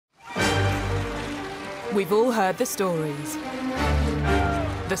We've all heard the stories.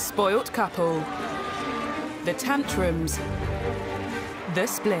 The spoilt couple, the tantrums, the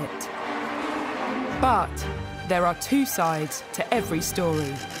split. But there are two sides to every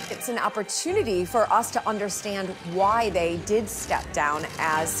story. It's an opportunity for us to understand why they did step down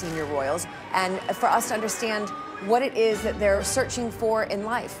as senior royals and for us to understand what it is that they're searching for in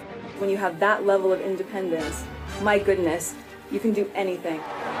life. When you have that level of independence, my goodness, you can do anything.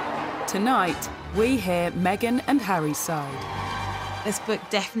 Tonight, we hear Meghan and Harry's side. This book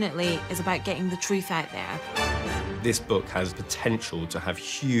definitely is about getting the truth out there. This book has potential to have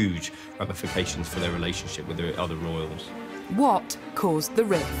huge ramifications for their relationship with the other royals. What caused the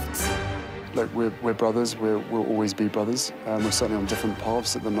rifts? Look, we're brothers, we'll always be brothers. We're certainly on different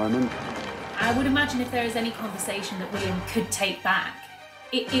paths at the moment. I would imagine if there is any conversation that William could take back,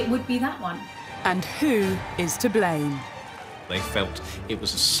 it would be that one. And who is to blame? They felt it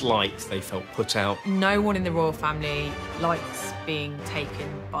was a slight, they felt put out. No one in the royal family likes being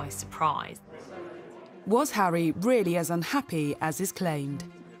taken by surprise. Was Harry really as unhappy as is claimed?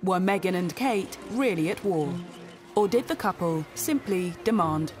 Were Meghan and Kate really at war? Or did the couple simply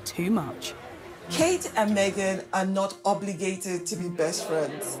demand too much? Kate and Meghan are not obligated to be best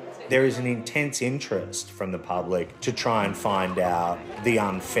friends. There is an intense interest from the public to try and find out the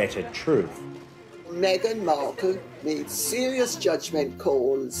unfettered truth. Meghan Markle made serious judgment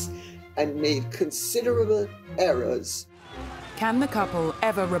calls and made considerable errors. Can the couple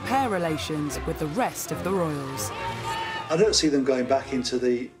ever repair relations with the rest of the royals? I don't see them going back into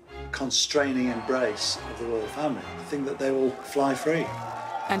the constraining embrace of the royal family. I think that they will fly free.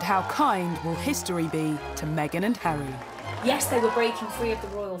 And how kind will history be to Meghan and Harry? Yes, they were breaking free of the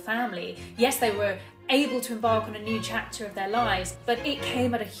royal family. Yes, they were able to embark on a new chapter of their lives, but it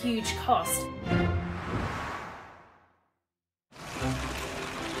came at a huge cost.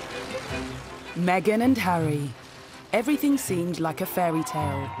 Meghan and Harry. Everything seemed like a fairy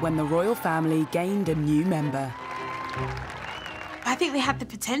tale when the royal family gained a new member. I think they had the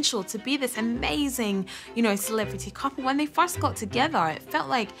potential to be this amazing, celebrity couple. When they first got together, it felt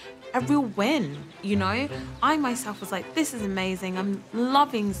like a real win, I myself was like, this is amazing. I'm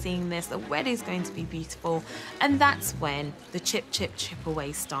loving seeing this. The wedding's going to be beautiful. And that's when the chip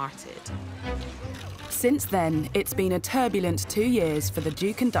away started. Since then, it's been a turbulent 2 years for the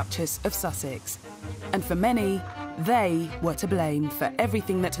Duke and Duchess of Sussex. And for many, they were to blame for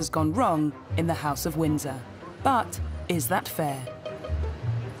everything that has gone wrong in the House of Windsor. But is that fair?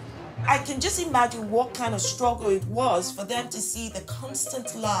 I can just imagine what kind of struggle it was for them to see the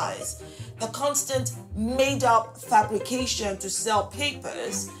constant lies, the constant made-up fabrication to sell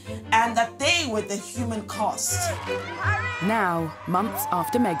papers, and that they were the human cost. Now, months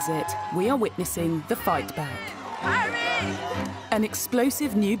after Megxit, we are witnessing the fight back. An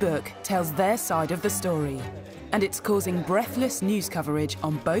explosive new book tells their side of the story, and it's causing breathless news coverage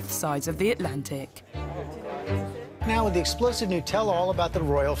on both sides of the Atlantic. Now with the explosive new tell-all about the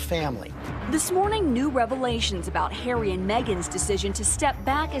royal family. This morning, new revelations about Harry and Meghan's decision to step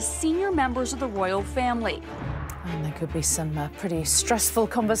back as senior members of the royal family. And there could be some pretty stressful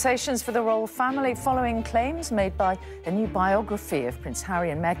conversations for the royal family following claims made by a new biography of Prince Harry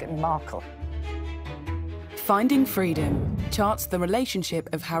and Meghan Markle. Finding Freedom charts the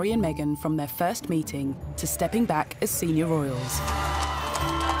relationship of Harry and Meghan from their first meeting to stepping back as senior royals.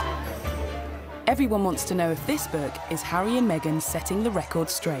 Everyone wants to know if this book is Harry and Meghan setting the record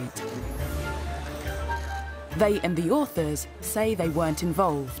straight. They and the authors say they weren't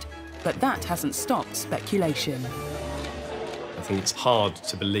involved, but that hasn't stopped speculation. I think it's hard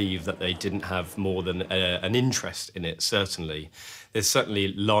to believe that they didn't have more than an interest in it, certainly. There's certainly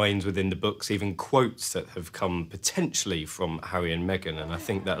lines within the books, even quotes that have come potentially from Harry and Meghan, and I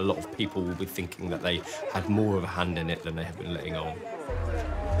think that a lot of people will be thinking that they had more of a hand in it than they have been letting on.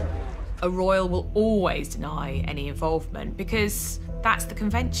 A royal will always deny any involvement because that's the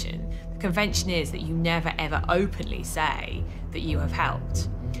convention. The convention is that you never ever openly say that you have helped.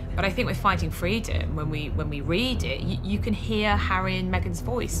 But I think with Finding Freedom, when we read it, you can hear Harry and Meghan's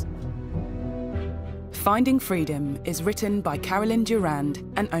voice. Finding Freedom is written by Carolyn Durand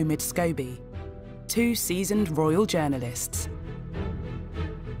and Omid Scobie, two seasoned royal journalists.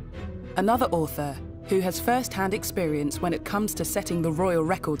 Another author who has first-hand experience when it comes to setting the royal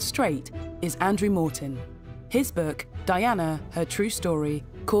record straight is Andrew Morton. His book, Diana, Her True Story,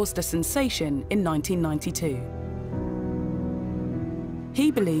 caused a sensation in 1992. He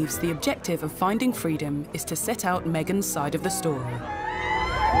believes the objective of Finding Freedom is to set out Meghan's side of the story.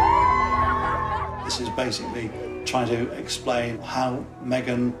 This is basically trying to explain how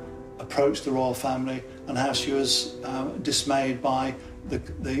Meghan approached the royal family and how she was dismayed by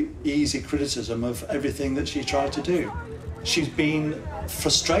the easy criticism of everything that she tried to do. She's been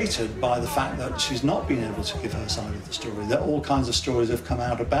frustrated by the fact that she's not been able to give her side of the story, that all kinds of stories have come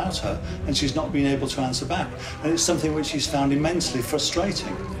out about her and she's not been able to answer back. And it's something which she's found immensely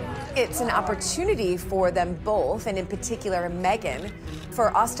frustrating. It's an opportunity for them both, and in particular Meghan,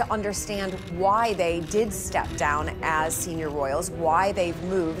 for us to understand why they did step down as senior royals, why they've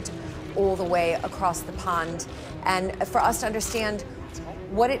moved all the way across the pond, and for us to understand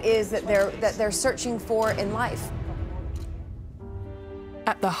what it is that they're searching for in life.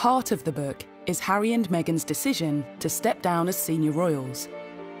 At the heart of the book is Harry and Meghan's decision to step down as senior royals.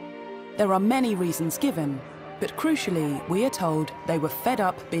 There are many reasons given, but crucially, we are told they were fed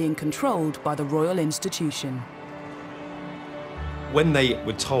up being controlled by the royal institution. When they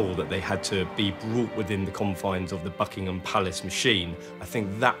were told that they had to be brought within the confines of the Buckingham Palace machine, I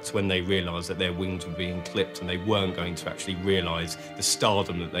think that's when they realised that their wings were being clipped and they weren't going to actually realise the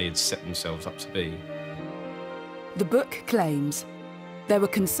stardom that they had set themselves up to be. The book claims there were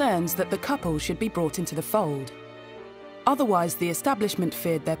concerns that the couple should be brought into the fold. Otherwise, the establishment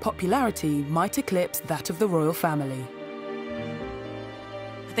feared their popularity might eclipse that of the royal family.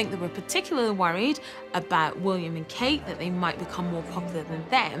 I think they were particularly worried about William and Kate, that they might become more popular than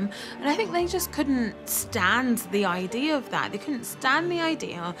them. And I think they just couldn't stand the idea of that. They couldn't stand the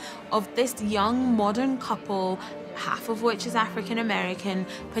idea of this young modern couple, half of which is African American,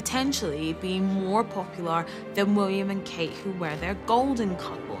 potentially being more popular than William and Kate, who were their golden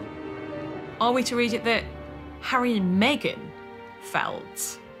couple. Are we to read it that Harry and Meghan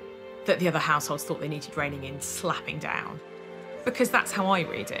felt that the other households thought they needed reining in, slapping down? Because that's how I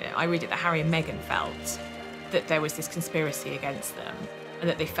read it. I read it that Harry and Meghan felt that there was this conspiracy against them and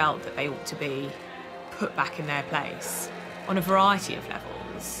that they felt that they ought to be put back in their place on a variety of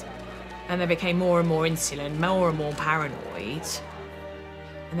levels. And they became more and more insular, more and more paranoid.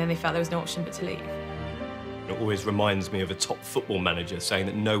 And then they felt there was no option but to leave. It always reminds me of a top football manager saying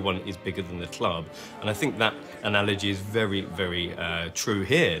that no one is bigger than the club. And I think that analogy is very, very true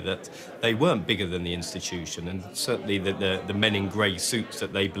here, that they weren't bigger than the institution. And certainly the men in grey suits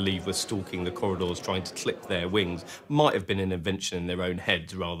that they believe were stalking the corridors trying to clip their wings might have been an invention in their own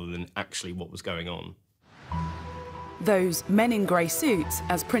heads rather than actually what was going on. Those men in grey suits,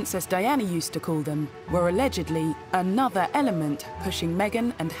 as Princess Diana used to call them, were allegedly another element pushing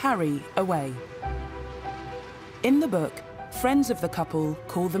Meghan and Harry away. In the book, friends of the couple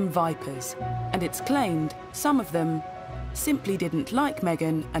call them vipers, and it's claimed some of them simply didn't like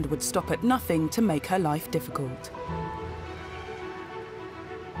Meghan and would stop at nothing to make her life difficult.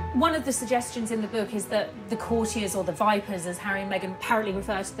 One of the suggestions in the book is that the courtiers, or the vipers as Harry and Meghan apparently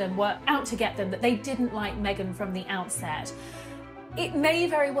refer to them, were out to get them, that they didn't like Meghan from the outset. It may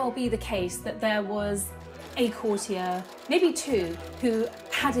very well be the case that there was a courtier, maybe two, who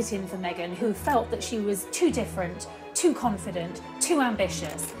had it in for Meghan, who felt that she was too different, too confident, too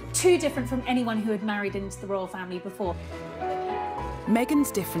ambitious, too different from anyone who had married into the royal family before.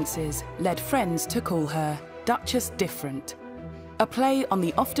 Meghan's differences led friends to call her Duchess Different, a play on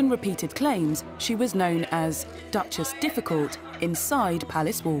the often repeated claims she was known as Duchess Difficult inside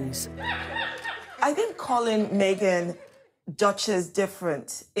palace walls. I think calling Meghan Duchess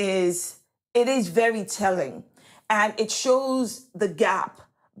Different is very telling, and it shows the gap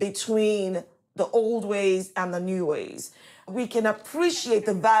between the old ways and the new ways. We can appreciate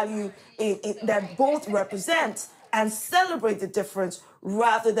the value that both represent and celebrate the difference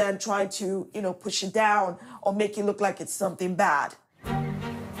rather than try to, push it down or make it look like it's something bad.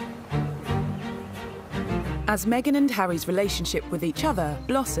 As Meghan and Harry's relationship with each other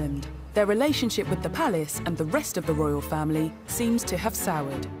blossomed, their relationship with the palace and the rest of the royal family seems to have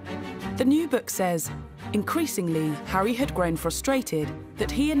soured. The new book says, increasingly, Harry had grown frustrated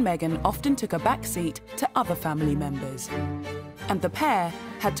that he and Meghan often took a back seat to other family members. And the pair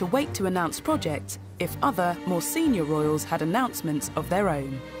had to wait to announce projects if other, more senior royals had announcements of their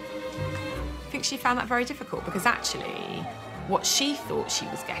own. I think she found that very difficult because actually what she thought she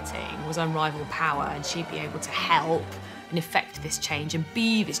was getting was unrivaled power, and she'd be able to help and effect this change and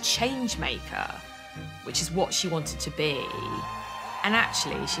be this change maker, which is what she wanted to be. And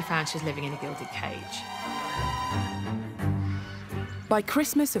actually, she found she was living in a gilded cage. By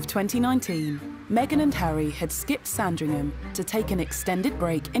Christmas of 2019, Meghan and Harry had skipped Sandringham to take an extended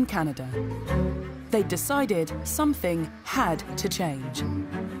break in Canada. They'd decided something had to change.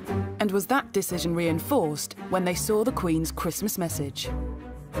 And was that decision reinforced when they saw the Queen's Christmas message?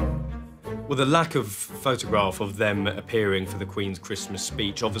 Well, the lack of photograph of them appearing for the Queen's Christmas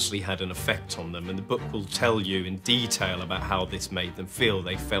speech obviously had an effect on them, and the book will tell you in detail about how this made them feel.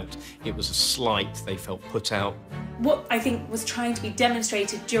 They felt it was a slight, they felt put out. What I think was trying to be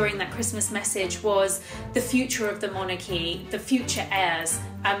demonstrated during that Christmas message was the future of the monarchy, the future heirs,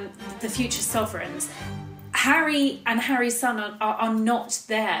 the future sovereigns. Harry and Harry's son are not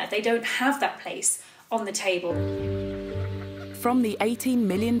there. They don't have that place on the table. From the $18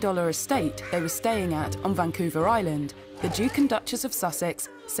 million estate they were staying at on Vancouver Island, the Duke and Duchess of Sussex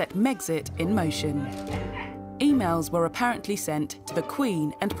set Megxit in motion. Emails were apparently sent to the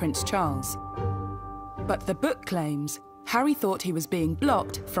Queen and Prince Charles. But the book claims Harry thought he was being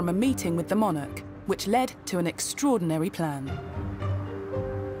blocked from a meeting with the monarch, which led to an extraordinary plan.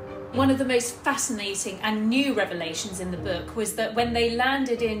 One of the most fascinating and new revelations in the book was that when they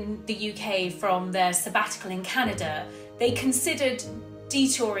landed in the UK from their sabbatical in Canada, they considered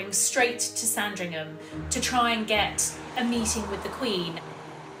detouring straight to Sandringham to try and get a meeting with the Queen.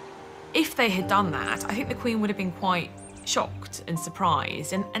 If they had done that, I think the Queen would have been quite shocked and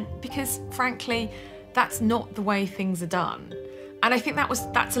surprised, and because, frankly, that's not the way things are done. And I think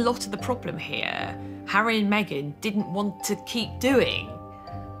that's a lot of the problem here. Harry and Meghan didn't want to keep doing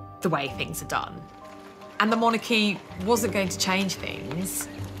the way things are done. And the monarchy wasn't going to change things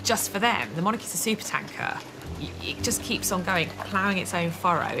just for them. The monarchy's a supertanker. It just keeps on going, ploughing its own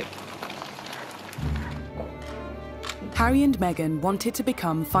furrow. Harry and Meghan wanted to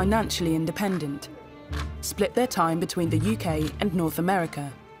become financially independent, split their time between the UK and North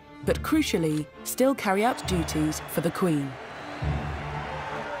America, but crucially, still carry out duties for the Queen.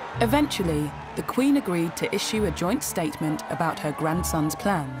 Eventually, the Queen agreed to issue a joint statement about her grandson's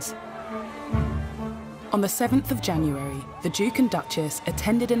plans. On the 7th of January, the Duke and Duchess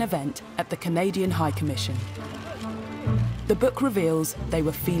attended an event at the Canadian High Commission. The book reveals they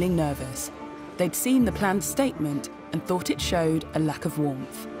were feeling nervous. They'd seen the planned statement and thought it showed a lack of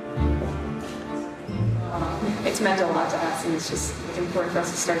warmth. It's meant a lot to us, and it's just important for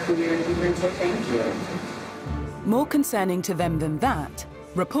us to start the year and say thank you. More concerning to them than that,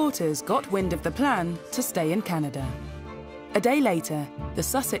 reporters got wind of the plan to stay in Canada. A day later, the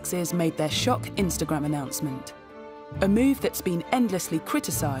Sussexes made their shock Instagram announcement. A move that's been endlessly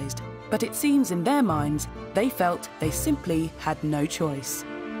criticised, but it seems in their minds they felt they simply had no choice.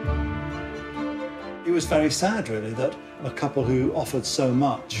 It was very sad, really, that a couple who offered so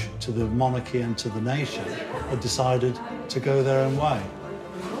much to the monarchy and to the nation had decided to go their own way.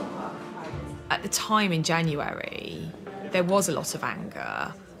 At the time in January, there was a lot of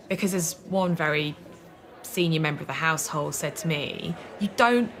anger because, as one very senior member of the household said to me, you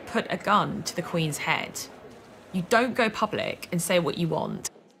don't put a gun to the Queen's head. You don't go public and say what you want.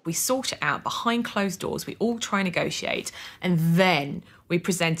 We sort it out behind closed doors, we all try and negotiate, and then we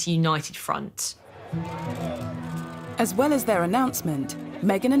present a united front. As well as their announcement,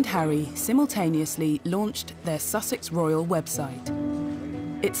 Meghan and Harry simultaneously launched their Sussex Royal website.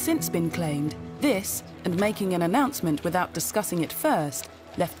 It's since been claimed this, and making an announcement without discussing it first,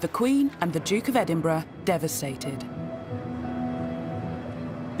 left the Queen and the Duke of Edinburgh devastated.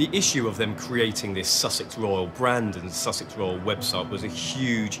 The issue of them creating this Sussex Royal brand and Sussex Royal website was a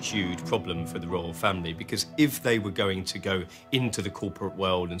huge, huge problem for the royal family, because if they were going to go into the corporate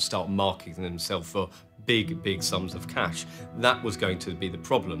world and start marketing themselves for big, big sums of cash, that was going to be the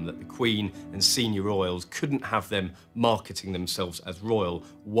problem, that the Queen and senior royals couldn't have them marketing themselves as royal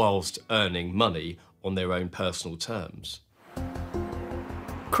whilst earning money on their own personal terms.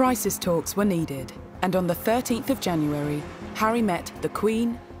 Crisis talks were needed, and on the 13th of January, Harry met the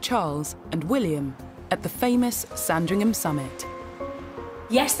Queen, Charles and William at the famous Sandringham Summit.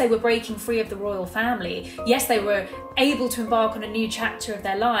 Yes, they were breaking free of the royal family. Yes, they were able to embark on a new chapter of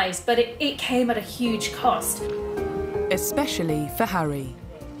their lives, but it came at a huge cost. Especially for Harry.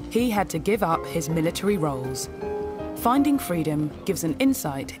 He had to give up his military roles. Finding freedom gives an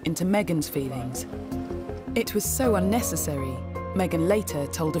insight into Meghan's feelings. It was so unnecessary, Meghan later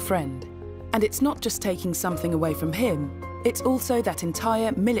told a friend. And it's not just taking something away from him, it's also that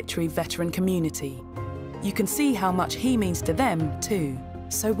entire military veteran community. You can see how much he means to them too.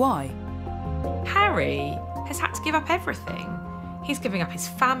 So why? Harry has had to give up everything. He's giving up his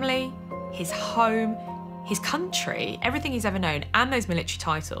family, his home, his country, everything he's ever known, and those military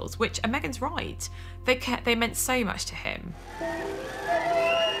titles, which, and Meghan's right, they meant so much to him.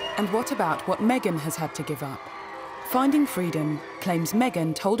 And what about what Meghan has had to give up? Finding Freedom claims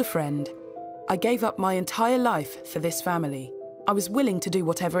Meghan told a friend, "I gave up my entire life for this family. I was willing to do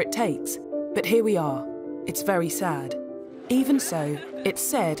whatever it takes, but here we are. It's very sad." Even so, it's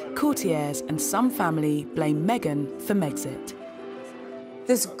said courtiers and some family blame Meghan for Megxit.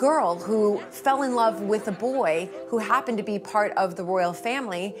 this girl who fell in love with a boy who happened to be part of the royal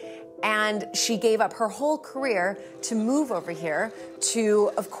family, and she gave up her whole career to move over here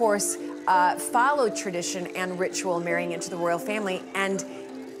to, of course, follow tradition and ritual, marrying into the royal family, and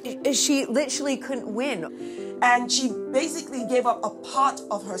she literally couldn't win. And she basically gave up a part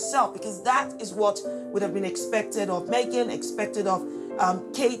of herself, because that is what would have been expected of Meghan, expected of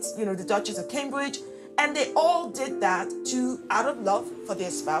Kate, you know, the Duchess of Cambridge. And they all did that out of love for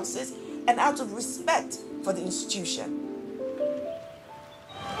their spouses and out of respect for the institution.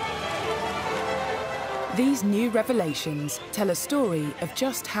 These new revelations tell a story of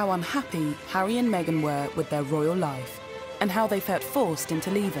just how unhappy Harry and Meghan were with their royal life and how they felt forced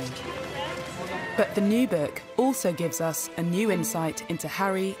into leaving. But the new book also gives us a new insight into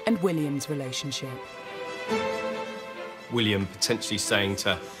Harry and William's relationship. William potentially saying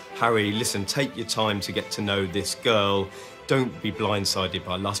to Harry, listen, take your time to get to know this girl. Don't be blindsided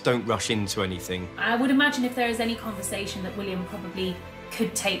by lust. Don't rush into anything. I would imagine if there is any conversation that William probably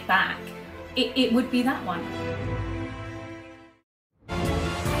could take back, it would be that one.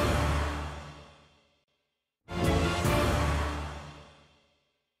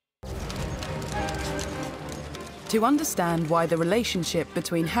 To understand why the relationship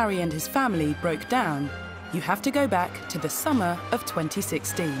between Harry and his family broke down, you have to go back to the summer of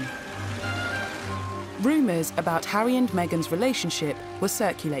 2016. Rumours about Harry and Meghan's relationship were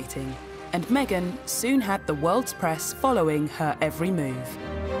circulating, and Meghan soon had the world's press following her every move.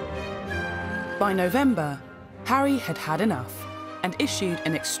 By November, Harry had had enough and issued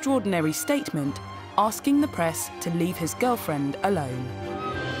an extraordinary statement asking the press to leave his girlfriend alone.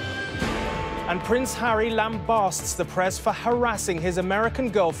 And Prince Harry lambasts the press for harassing his American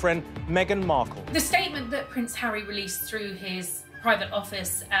girlfriend, Meghan Markle. The statement that Prince Harry released through his private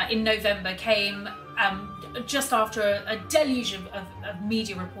office in November came just after a deluge of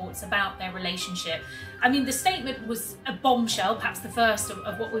media reports about their relationship. I mean, the statement was a bombshell, perhaps the first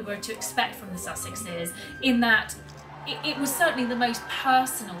of what we were to expect from the Sussexes, in that it was certainly the most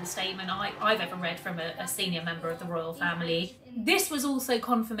personal statement I've ever read from a senior member of the royal family. This was also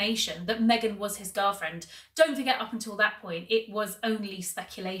confirmation that Meghan was his girlfriend. Don't forget, up until that point, it was only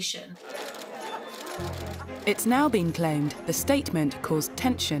speculation. It's now been claimed the statement caused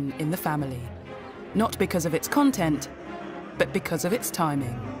tension in the family, not because of its content, but because of its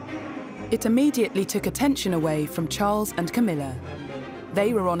timing. It immediately took attention away from Charles and Camilla.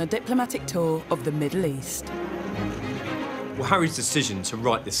 They were on a diplomatic tour of the Middle East. Well, Harry's decision to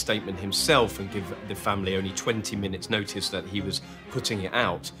write this statement himself and give the family only 20 minutes notice that he was putting it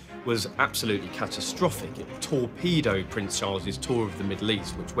out was absolutely catastrophic. It torpedoed Prince Charles's tour of the Middle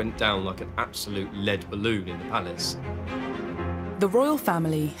East, which went down like an absolute lead balloon in the palace. The royal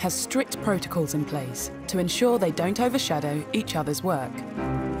family has strict protocols in place to ensure they don't overshadow each other's work.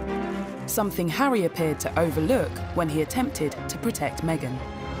 Something Harry appeared to overlook when he attempted to protect Meghan.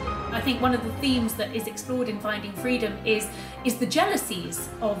 I think one of the themes that is explored in Finding Freedom is the jealousies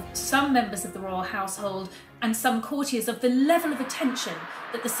of some members of the royal household and some courtiers of the level of attention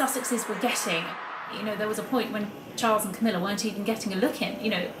that the Sussexes were getting. You know, there was a point when Charles and Camilla weren't even getting a look in.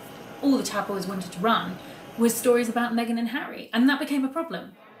 You know, all the tabloids wanted to run was stories about Meghan and Harry, and that became a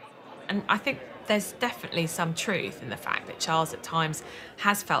problem. And I think there's definitely some truth in the fact that Charles at times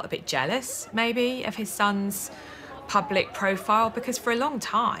has felt a bit jealous, maybe, of his son's public profile, because for a long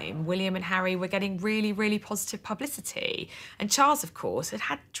time William and Harry were getting really, really positive publicity, and Charles, of course,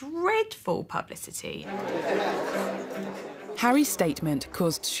 had dreadful publicity. Harry's statement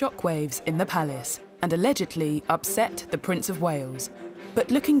caused shockwaves in the palace and allegedly upset the Prince of Wales.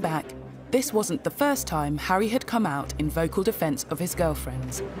 But looking back, this wasn't the first time Harry had come out in vocal defence of his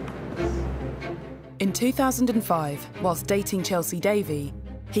girlfriends. In 2005, whilst dating Chelsea Davy,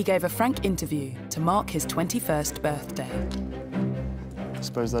 he gave a frank interview to mark his 21st birthday. I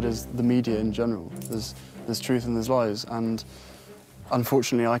suppose that is the media in general. There's truth and there's lies, and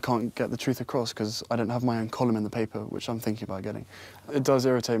unfortunately I can't get the truth across because I don't have my own column in the paper, which I'm thinking about getting. It does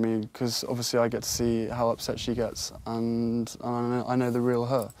irritate me because obviously I get to see how upset she gets, and I know the real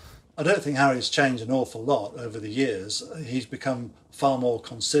her. I don't think Harry's changed an awful lot over the years. He's become far more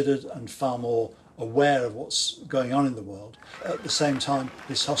considered and far more aware of what's going on in the world. At the same time,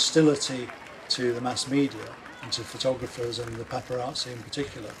 his hostility to the mass media and to photographers and the paparazzi in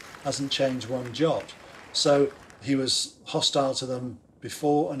particular hasn't changed one jot. So he was hostile to them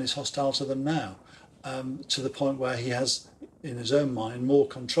before and is hostile to them now, to the point where he has, in his own mind, more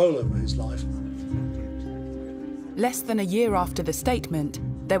control over his life. Less than a year after the statement,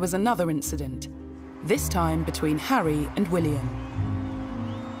 there was another incident, this time between Harry and William.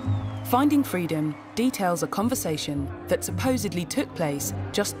 Finding Freedom details a conversation that supposedly took place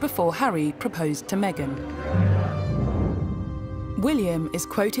just before Harry proposed to Meghan. William is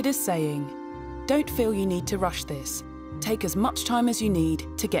quoted as saying, "Don't feel you need to rush this. Take as much time as you need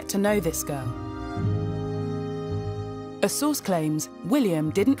to get to know this girl." A source claims William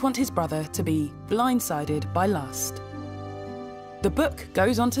didn't want his brother to be blindsided by lust. The book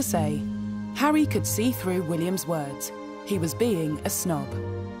goes on to say, Harry could see through William's words. He was being a snob.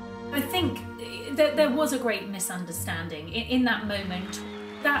 I think that there was a great misunderstanding in that moment.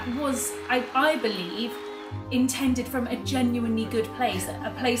 That was, I believe, intended from a genuinely good place,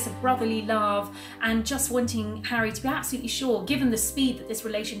 a place of brotherly love and just wanting Harry to be absolutely sure, given the speed that this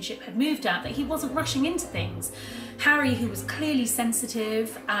relationship had moved at, that he wasn't rushing into things. Harry, who was clearly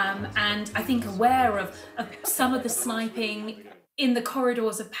sensitive and I think aware of some of the sniping in the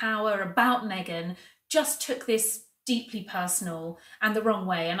corridors of power about Meghan, just took this deeply personal and the wrong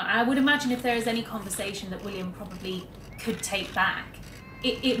way. And I would imagine if there is any conversation that William probably could take back,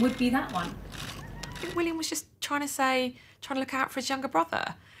 it would be that one. I think William was just trying to look out for his younger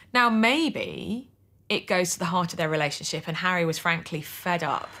brother. Now, maybe it goes to the heart of their relationship and Harry was frankly fed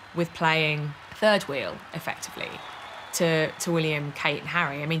up with playing third wheel, effectively, to William, Kate and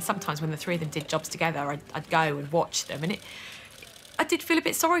Harry. I mean, sometimes when the three of them did jobs together, I'd go and watch them, and I did feel a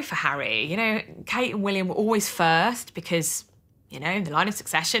bit sorry for Harry. You know, Kate and William were always first because, you know, in the line of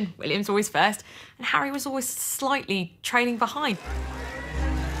succession, William's always first, and Harry was always slightly trailing behind.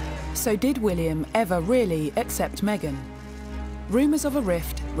 So did William ever really accept Meghan? Rumours of a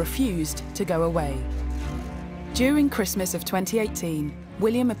rift refused to go away. During Christmas of 2018,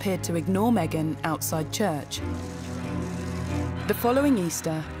 William appeared to ignore Meghan outside church. The following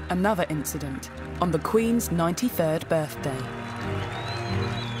Easter, another incident, on the Queen's 93rd birthday.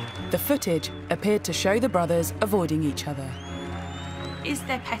 The footage appeared to show the brothers avoiding each other. Is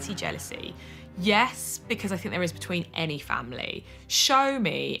there petty jealousy? Yes, because I think there is between any family. Show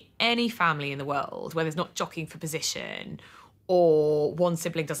me any family in the world where there's not jockeying for position or one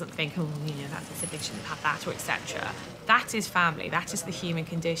sibling doesn't think, oh, you know, that sibling shouldn't have that, or etc. That is family. That is the human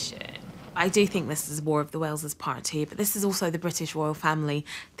condition. I do think this is War of the Wales's party, but this is also the British royal family.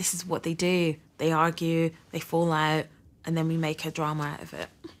 This is what they do. They argue, they fall out, and then we make a drama out of it.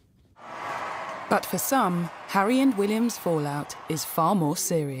 But for some, Harry and William's fallout is far more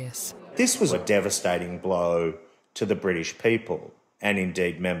serious. This was a devastating blow to the British people and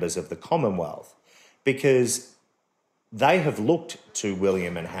indeed members of the Commonwealth, because they have looked to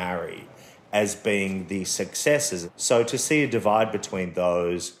William and Harry as being the successors. So to see a divide between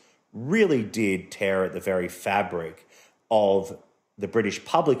those really did tear at the very fabric of the British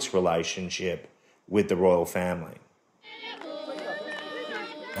public's relationship with the royal family.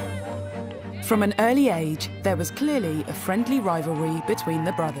 From an early age, there was clearly a friendly rivalry between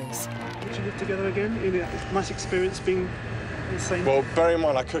the brothers. Would you live together again? A nice experience being in the same... Well, bear in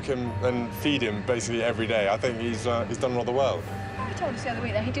mind I cook him and feed him basically every day. I think he's done rather well. You told us the other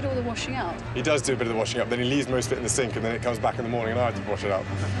week that he did all the washing up. He does do a bit of the washing up, then he leaves most of it in the sink and then it comes back in the morning and I have to wash it up.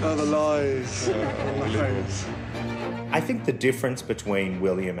 Oh, the lies. Unbelievable. I think the difference between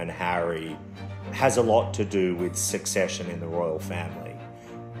William and Harry has a lot to do with succession in the royal family.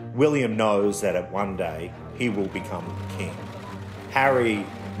 William knows that at one day he will become king. Harry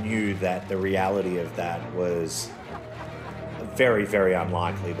knew that the reality of that was very, very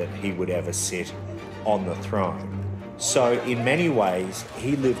unlikely that he would ever sit on the throne. So in many ways,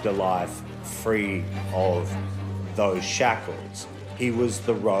 he lived a life free of those shackles. He was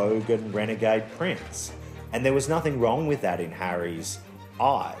the rogue and renegade prince. And there was nothing wrong with that in Harry's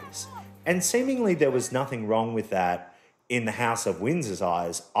eyes. And seemingly there was nothing wrong with that in the House of Windsor's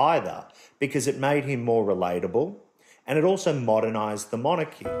eyes either, because it made him more relatable and it also modernised the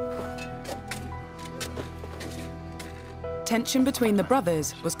monarchy. Tension between the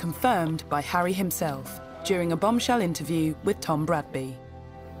brothers was confirmed by Harry himself during a bombshell interview with Tom Bradby.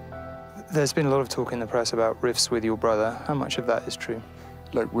 There's been a lot of talk in the press about rifts with your brother. How much of that is true?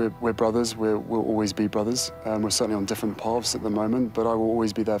 Look, we're brothers. We'll always be brothers. We're certainly on different paths at the moment, but I will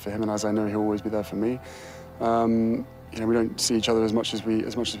always be there for him, and as I know, he'll always be there for me. You know, we don't see each other as much as we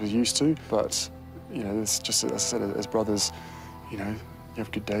used to, but you know, it's just, as I said, as brothers, you know, you have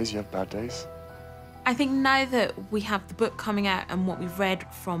good days, you have bad days. I think now that we have the book coming out and what we've read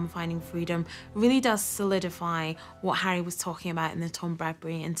from Finding Freedom really does solidify what Harry was talking about in the Tom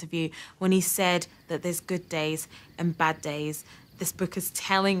Bradby interview when he said that there's good days and bad days. This book is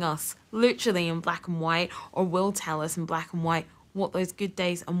telling us, literally in black and white, or will tell us in black and white, what those good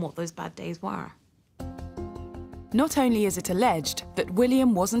days and what those bad days were. Not only is it alleged that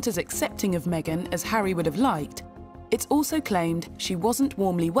William wasn't as accepting of Meghan as Harry would have liked, It's also claimed she wasn't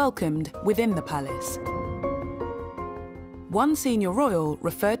warmly welcomed within the palace. One senior royal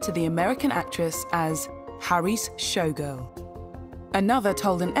referred to the American actress as Harry's showgirl. Another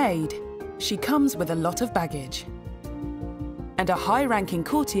told an aide she comes with a lot of baggage. And a high-ranking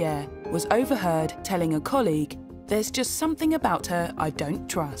courtier was overheard telling a colleague, "There's just something about her I don't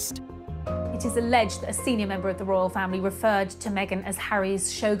trust." It is alleged that a senior member of the royal family referred to Meghan as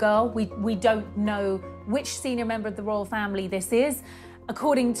Harry's showgirl. We don't know which senior member of the royal family this is.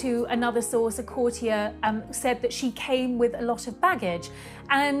 According to another source, a courtier said that she came with a lot of baggage.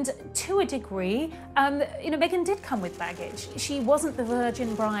 And to a degree, Meghan did come with baggage. She wasn't the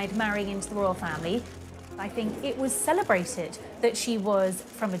virgin bride marrying into the royal family. I think it was celebrated that she was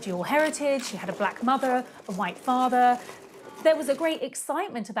from a dual heritage, she had a black mother, a white father. There was a great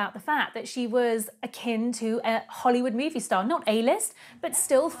excitement about the fact that she was akin to a Hollywood movie star, not A-list, but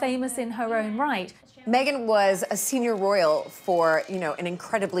still famous in her own right. Meghan was a senior royal for, an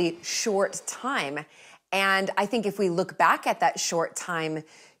incredibly short time. And I think if we look back at that short time,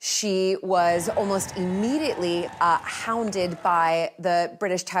 she was almost immediately hounded by the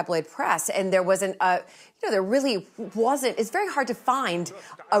British tabloid press. And there wasn't there really wasn't. It's very hard to find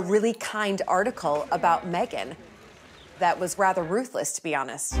a really kind article about Meghan that was rather ruthless, to be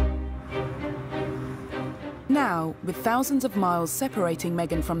honest. Now, with thousands of miles separating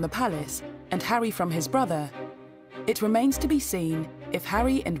Meghan from the palace and Harry from his brother, it remains to be seen if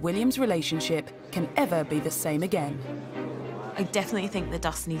Harry and William's relationship can ever be the same again. I definitely think the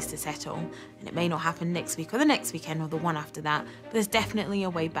dust needs to settle, and it may not happen next week or the next weekend or the one after that, but there's definitely a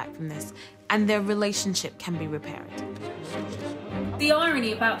way back from this, and their relationship can be repaired. The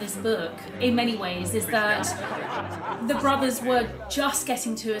irony about this book, in many ways, is that the brothers were just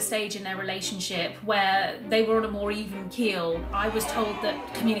getting to a stage in their relationship where they were on a more even keel. I was told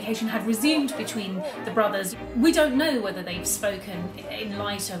that communication had resumed between the brothers. We don't know whether they've spoken in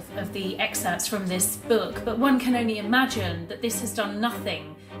light of the excerpts from this book, but one can only imagine that this has done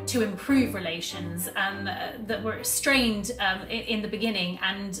nothing to improve relations that were strained in the beginning,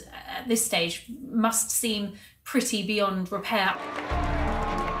 and at this stage must seem pretty beyond repair.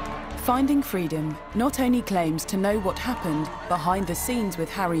 Finding Freedom not only claims to know what happened behind the scenes with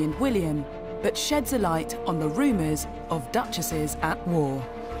Harry and William, but sheds a light on the rumours of duchesses at war.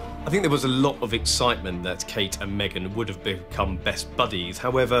 I think there was a lot of excitement that Kate and Meghan would have become best buddies.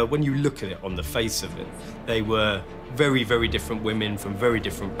 However, when you look at it on the face of it, they were very, very different women from very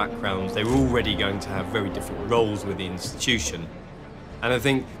different backgrounds. They were already going to have very different roles with the institution. And I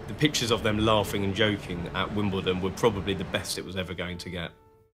think the pictures of them laughing and joking at Wimbledon were probably the best it was ever going to get.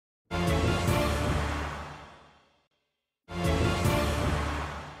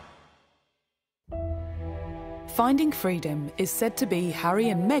 Finding Freedom is said to be Harry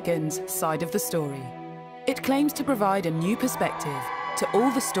and Meghan's side of the story. It claims to provide a new perspective to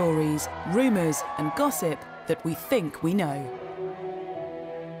all the stories, rumours and gossip that we think we know.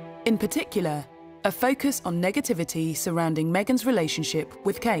 In particular, a focus on negativity surrounding Meghan's relationship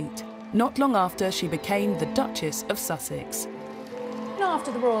with Kate, not long after she became the Duchess of Sussex.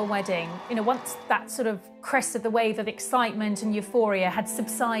 After the royal wedding, once that sort of crest of the wave of excitement and euphoria had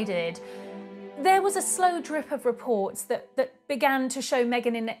subsided, there was a slow drip of reports that began to show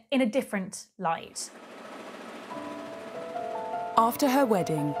Meghan in a different light. After her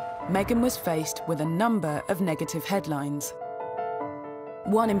wedding, Meghan was faced with a number of negative headlines.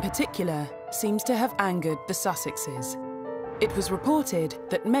 One in particular seems to have angered the Sussexes. It was reported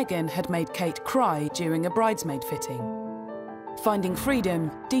that Meghan had made Kate cry during a bridesmaid fitting. Finding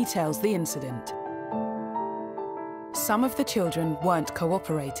Freedom details the incident. Some of the children weren't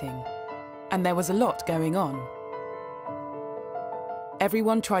cooperating, and there was a lot going on.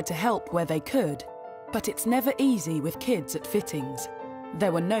 Everyone tried to help where they could, but it's never easy with kids at fittings.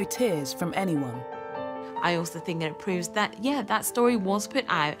 There were no tears from anyone. I also think that it proves that, yeah, that story was put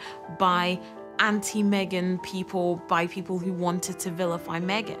out by anti-Meghan people, by people who wanted to vilify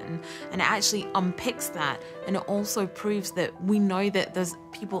Meghan, and it actually unpicks that, and it also proves that we know that there's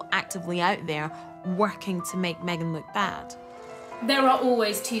people actively out there working to make Meghan look bad. There are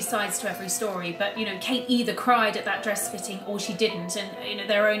always two sides to every story, but Kate either cried at that dress fitting or she didn't, and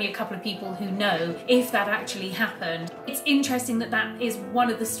there are only a couple of people who know if that actually happened. It's interesting that that is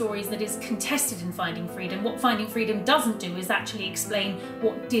one of the stories that is contested in Finding Freedom. What Finding Freedom doesn't do is actually explain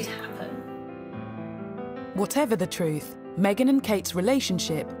what did happen. Whatever the truth, Meghan and Kate's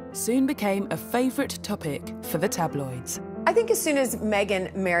relationship soon became a favourite topic for the tabloids. I think as soon as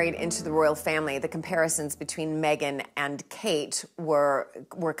Meghan married into the royal family, the comparisons between Meghan and Kate were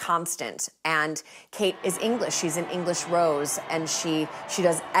constant. And Kate is English. She's an English rose, and she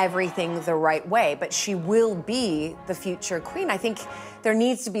does everything the right way. But she will be the future queen. I think there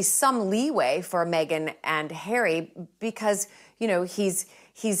needs to be some leeway for Meghan and Harry because, you know, he's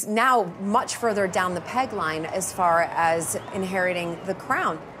now much further down the peg line as far as inheriting the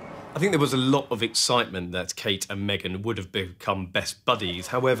crown. I think there was a lot of excitement that Kate and Meghan would have become best buddies.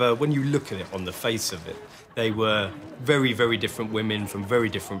 However, when you look at it on the face of it, they were very, very different women from very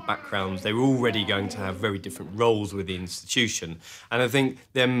different backgrounds. They were already going to have very different roles with the institution. And I think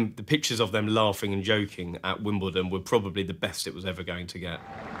the pictures of them laughing and joking at Wimbledon were probably the best it was ever going to get.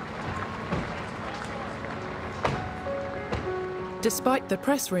 Despite the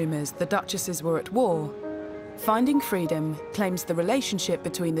press rumours the Duchesses were at war, Finding Freedom claims the relationship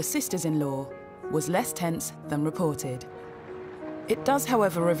between the sisters-in-law was less tense than reported. It does,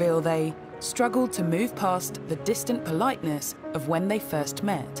 however, reveal they struggled to move past the distant politeness of when they first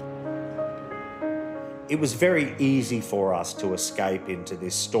met. It was very easy for us to escape into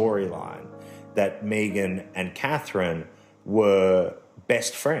this storyline that Meghan and Catherine were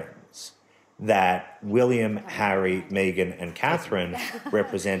best friends, that William, Harry, Meghan and Catherine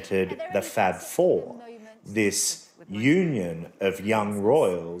represented the Fab Four, this union of young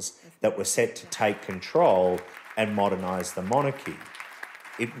royals that were set to take control and modernise the monarchy.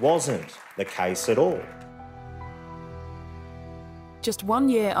 It wasn't the case at all. Just 1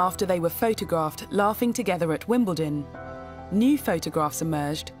 year after they were photographed laughing together at Wimbledon, new photographs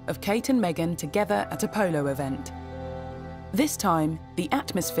emerged of Kate and Meghan together at a polo event. This time, the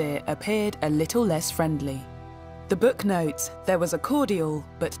atmosphere appeared a little less friendly. The book notes there was a cordial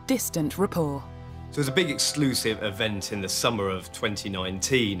but distant rapport. So it was a big exclusive event in the summer of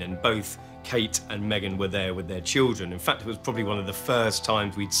 2019, and both Kate and Meghan were there with their children. In fact, it was probably one of the first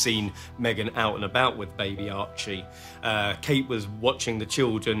times we'd seen Meghan out and about with baby Archie. Kate was watching the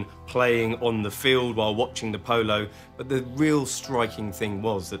children playing on the field while watching the polo, but the real striking thing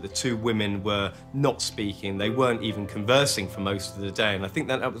was that the two women were not speaking. They weren't even conversing for most of the day, and I think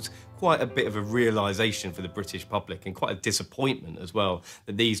that was quite a bit of a realisation for the British public, and quite a disappointment as well,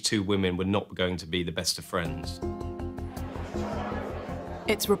 that these two women were not going to be the best of friends.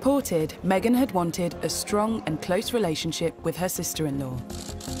 It's reported Meghan had wanted a strong and close relationship with her sister-in-law.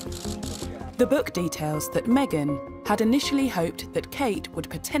 The book details that Meghan had initially hoped that Kate would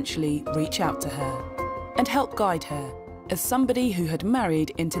potentially reach out to her and help guide her as somebody who had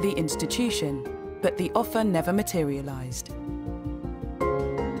married into the institution, but the offer never materialised.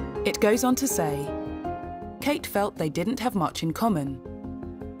 It goes on to say, Kate felt they didn't have much in common,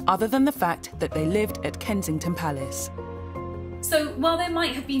 other than the fact that they lived at Kensington Palace. So while there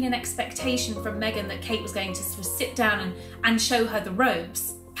might have been an expectation from Meghan that Kate was going to sort of sit down and show her the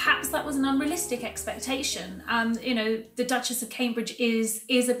ropes, perhaps that was an unrealistic expectation. You know, the Duchess of Cambridge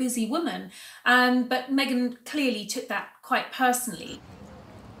is a busy woman, but Meghan clearly took that quite personally.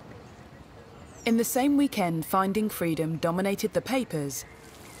 In the same weekend Finding Freedom dominated the papers,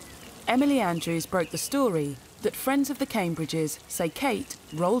 Emily Andrews broke the story that friends of the Cambridges say Kate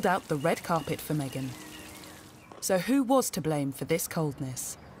rolled out the red carpet for Meghan. So who was to blame for this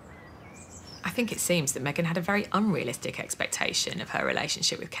coldness? I think it seems that Meghan had a very unrealistic expectation of her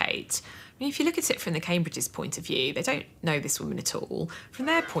relationship with Kate. I mean, if you look at it from the Cambridges' point of view, they don't know this woman at all. From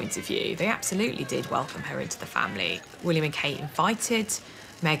their point of view, they absolutely did welcome her into the family. William and Kate invited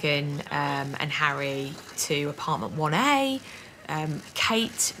Meghan and Harry to apartment 1A.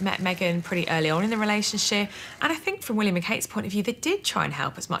 Kate met Meghan pretty early on in the relationship, and I think from William and Kate's point of view, they did try and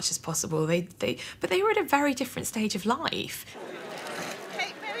help as much as possible. But they were at a very different stage of life.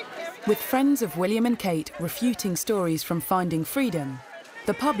 With friends of William and Kate refuting stories from Finding Freedom,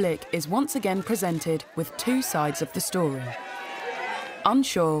 the public is once again presented with two sides of the story,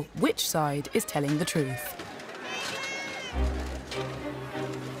 unsure which side is telling the truth.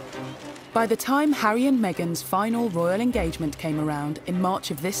 By the time Harry and Meghan's final royal engagement came around in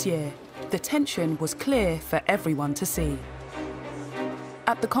March of this year, the tension was clear for everyone to see.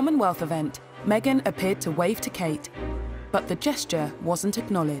 At the Commonwealth event, Meghan appeared to wave to Kate, but the gesture wasn't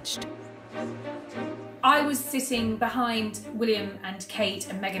acknowledged. I was sitting behind William and Kate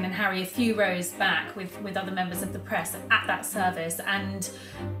and Meghan and Harry a few rows back with other members of the press at that service, and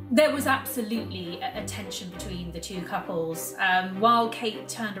there was absolutely a tension between the two couples. While Kate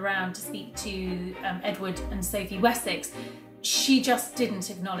turned around to speak to Edward and Sophie Wessex, she just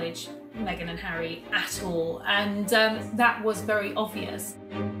didn't acknowledge Meghan and Harry at all, and that was very obvious.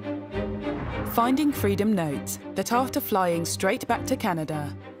 Finding Freedom notes that after flying straight back to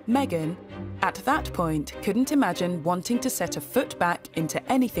Canada, Meghan, at that point couldn't imagine wanting to set a foot back into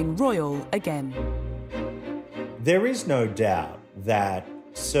anything royal again. There is no doubt that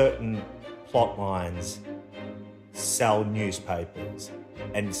certain plot lines sell newspapers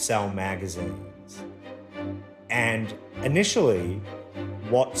and sell magazines. And initially,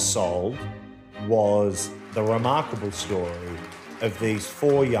 what sold was the remarkable story of these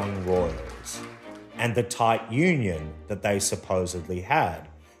 4 young royals and the tight union that they supposedly had.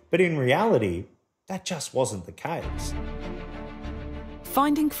 But in reality, that just wasn't the case.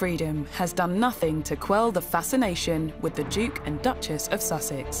 Finding Freedom has done nothing to quell the fascination with the Duke and Duchess of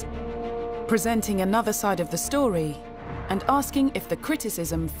Sussex, presenting another side of the story and asking if the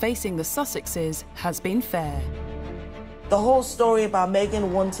criticism facing the Sussexes has been fair. The whole story about Meghan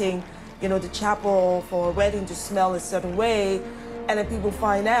wanting, the chapel for a wedding to smell a certain way, and then people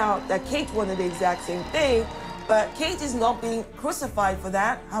find out that Kate wanted the exact same thing, but Kate is not being crucified for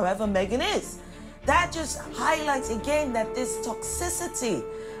that, however, Meghan is. That just highlights again that this toxicity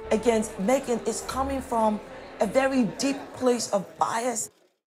against Meghan is coming from a very deep place of bias.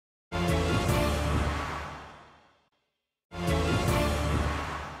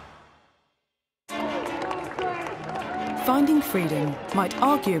 Finding Freedom might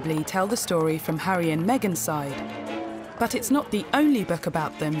arguably tell the story from Harry and Meghan's side, but it's not the only book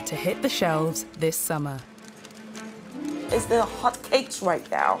about them to hit the shelves this summer. It's the hot cakes right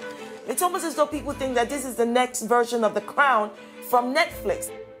now. It's almost as though people think that this is the next version of The Crown from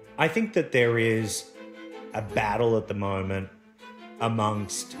Netflix. I think that there is a battle at the moment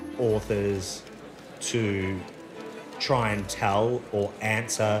amongst authors to try and tell or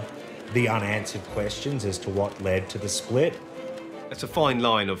answer the unanswered questions as to what led to the split. It's a fine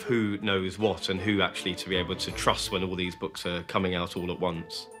line of who knows what and who actually to be able to trust when all these books are coming out all at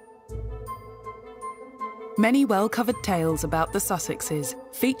once. Many well-covered tales about the Sussexes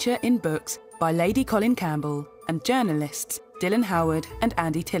feature in books by Lady Colin Campbell and journalists Dylan Howard and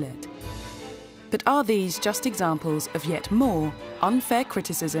Andy Tillett. But are these just examples of yet more unfair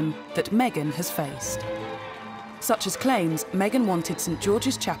criticism that Meghan has faced? Such as claims Meghan wanted St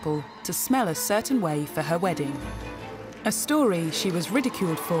George's Chapel to smell a certain way for her wedding. A story she was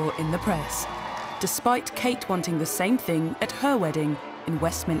ridiculed for in the press, despite Kate wanting the same thing at her wedding in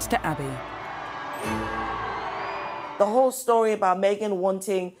Westminster Abbey. The whole story about Meghan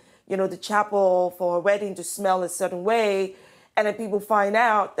wanting, the chapel for a wedding to smell a certain way, and then people find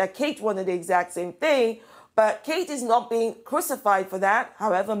out that Kate wanted the exact same thing, but Kate is not being crucified for that,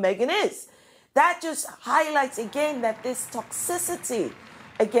 however, Meghan is. That just highlights again that this toxicity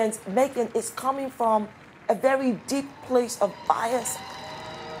against Meghan is coming from a very deep place of bias.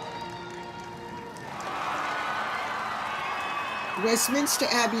 Westminster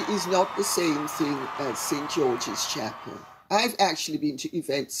Abbey is not the same thing as St George's Chapel. I've actually been to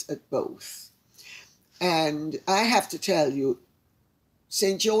events at both. And I have to tell you,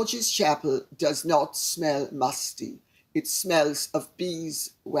 St George's Chapel does not smell musty. It smells of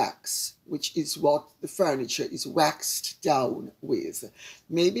beeswax, which is what the furniture is waxed down with.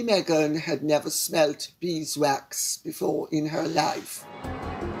 Maybe Meghan had never smelt beeswax before in her life.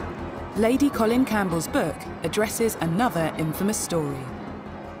 Lady Colin Campbell's book addresses another infamous story.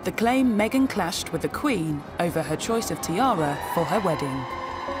 The claim Meghan clashed with the Queen over her choice of tiara for her wedding.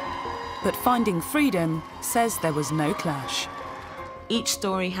 But Finding Freedom says there was no clash. Each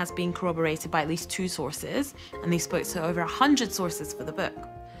story has been corroborated by at least 2 sources, and they spoke to over 100 sources for the book.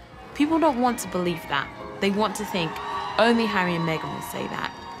 People don't want to believe that. They want to think only Harry and Meghan will say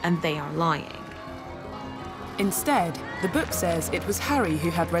that, and they are lying. Instead, the book says it was Harry who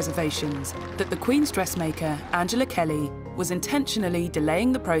had reservations, that the Queen's dressmaker, Angela Kelly, was intentionally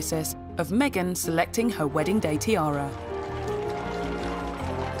delaying the process of Meghan selecting her wedding day tiara.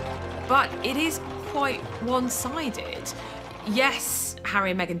 But it is quite one-sided. Yes,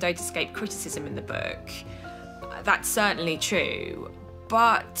 Harry and Meghan don't escape criticism in the book. That's certainly true.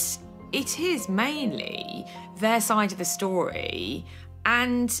 But it is mainly their side of the story,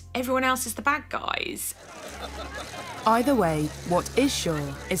 and everyone else is the bad guys. Either way, what is sure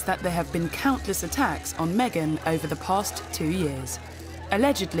is that there have been countless attacks on Meghan over the past 2 years.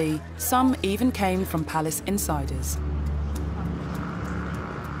 Allegedly, some even came from palace insiders.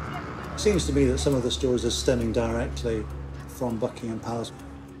 It seems to me that some of the stories are stemming directly from Buckingham Palace.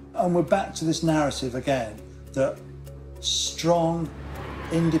 And we're back to this narrative again, that strong,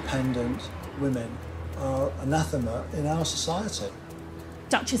 independent women are anathema in our society.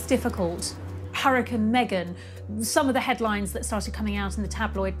 Duchess difficult. Hurricane Meghan, some of the headlines that started coming out in the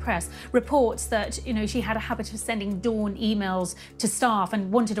tabloid press, reports that, you know, she had a habit of sending dawn emails to staff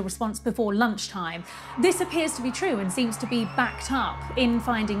and wanted a response before lunchtime. This appears to be true and seems to be backed up in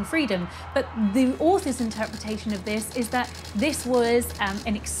Finding Freedom, but the author's interpretation of this is that this was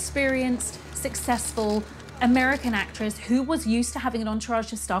an experienced, successful American actress who was used to having an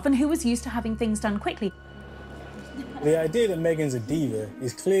entourage of staff and who was used to having things done quickly. The idea that Meghan's a diva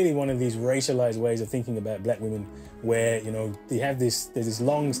is clearly one of these racialized ways of thinking about black women where, you know, there's this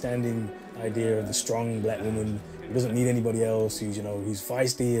long-standing idea of the strong black woman who doesn't need anybody else, who's, you know, who's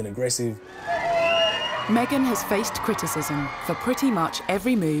feisty and aggressive. Meghan has faced criticism for pretty much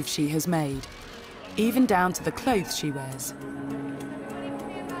every move she has made, even down to the clothes she wears.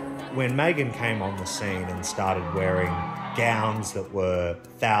 When Meghan came on the scene and started wearing gowns that were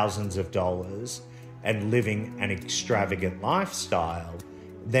thousands of dollars and living an extravagant lifestyle,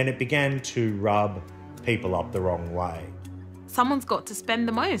 then it began to rub people up the wrong way. Someone's got to spend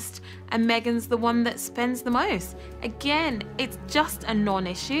the most, and Meghan's the one that spends the most. Again, it's just a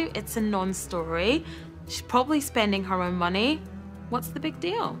non-issue, it's a non-story. She's probably spending her own money. What's the big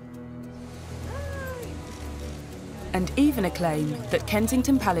deal? And even a claim that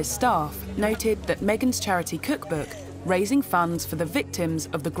Kensington Palace staff noted that Meghan's charity cookbook, raising funds for the victims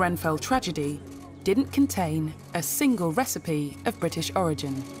of the Grenfell tragedy, didn't contain a single recipe of British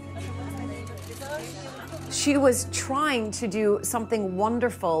origin. She was trying to do something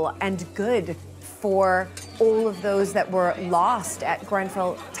wonderful and good for all of those that were lost at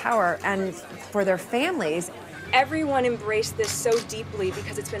Grenfell Tower and for their families. Everyone embraced this so deeply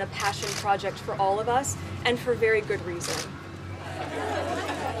because it's been a passion project for all of us, and for very good reason.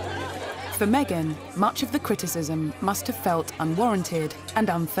 For Meghan, much of the criticism must have felt unwarranted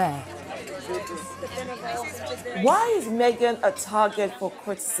and unfair. Why is Meghan a target for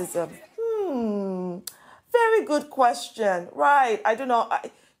criticism? Very good question. Right, I don't know.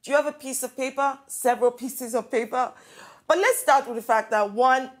 Do you have a piece of paper? Several pieces of paper? But let's start with the fact that,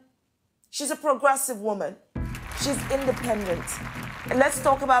 one, she's a progressive woman. She's independent. And let's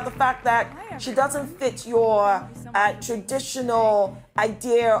talk about the fact that she doesn't fit your traditional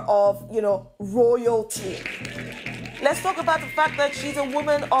idea of, you know, royalty. Let's talk about the fact that she's a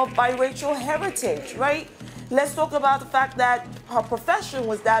woman of biracial heritage, right? Let's talk about the fact that her profession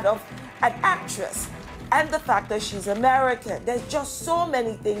was that of an actress, and the fact that she's American. There's just so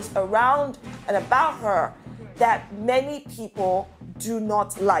many things around and about her that many people do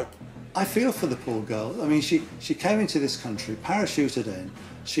not like. I feel for the poor girl. I mean, she came into this country, parachuted in.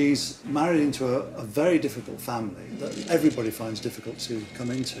 She's married into a very difficult family that everybody finds difficult to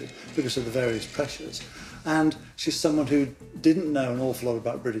come into because of the various pressures. And she's someone who didn't know an awful lot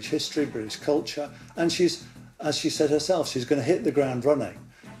about British history, British culture, and she's, as she said herself, she's going to hit the ground running.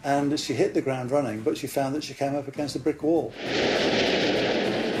 And she hit the ground running, but she found that she came up against a brick wall.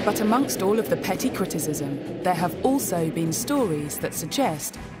 But amongst all of the petty criticism, there have also been stories that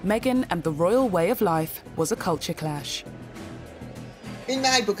suggest Meghan and the royal way of life was a culture clash. In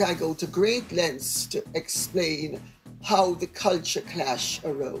my book, I go to great lengths to explain how the culture clash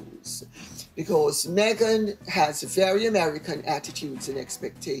arose. Because Meghan has very American attitudes and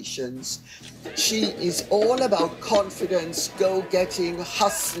expectations. She is all about confidence, go-getting,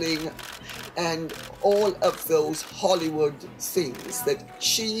 hustling, and all of those Hollywood things that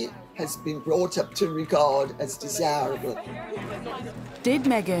she has been brought up to regard as desirable. Did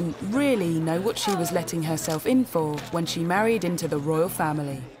Meghan really know what she was letting herself in for when she married into the royal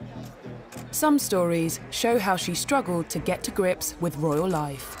family? Some stories show how she struggled to get to grips with royal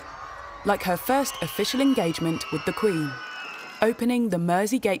life, like her first official engagement with the Queen, opening the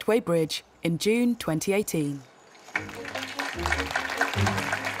Mersey Gateway Bridge in June 2018.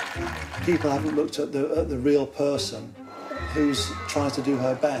 People haven't looked at the real person who's trying to do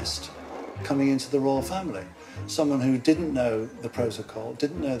her best coming into the royal family. Someone who didn't know the protocol,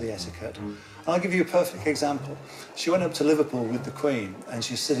 didn't know the etiquette. I'll give you a perfect example. She went up to Liverpool with the Queen and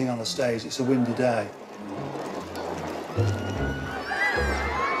she's sitting on a stage. It's a windy day.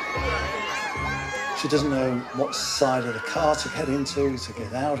 She doesn't know what side of the car to get into, to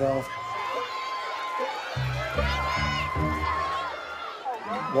get out of,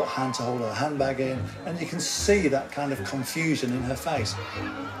 what hand to hold her handbag in, and you can see that kind of confusion in her face.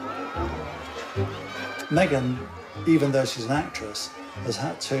 Meghan, even though she's an actress, has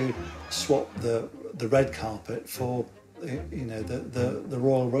had to swap the red carpet for the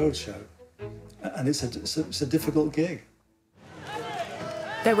Royal Road show, and it's a difficult gig.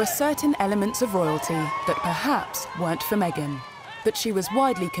 There were certain elements of royalty that perhaps weren't for Meghan, but she was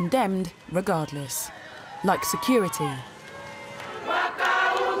widely condemned regardless, like security.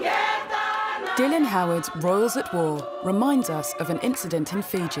 Dylan Howard's Royals at War reminds us of an incident in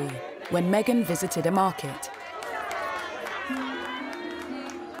Fiji when Meghan visited a market.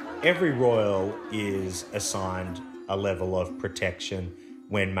 Every royal is assigned a level of protection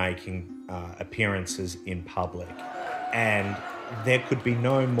when making appearances in public. And there could be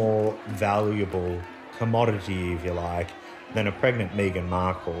no more valuable commodity, if you like, than a pregnant Meghan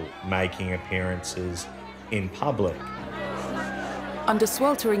Markle making appearances in public. Under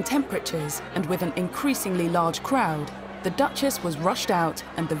sweltering temperatures and with an increasingly large crowd, the Duchess was rushed out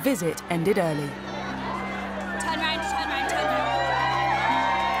and the visit ended early. Turn round, turn round, turn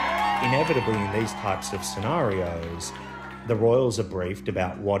round. Inevitably, in these types of scenarios, the royals are briefed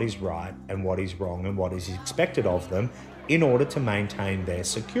about what is right and what is wrong and what is expected of them in order to maintain their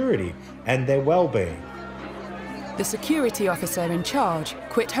security and their well-being. The security officer in charge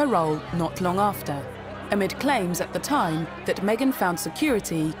quit her role not long after, amid claims at the time that Meghan found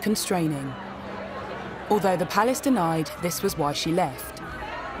security constraining. Although the palace denied this was why she left.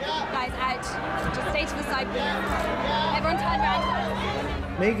 Guys, out. Just stay to the side, please. Everyone turn around.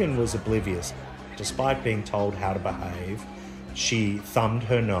 Meghan was oblivious. Despite being told how to behave, she thumbed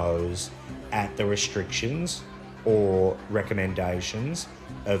her nose at the restrictions or recommendations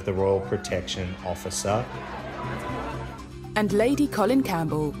of the Royal Protection Officer. And Lady Colin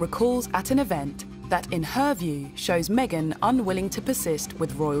Campbell recalls at an event that, in her view, shows Meghan unwilling to persist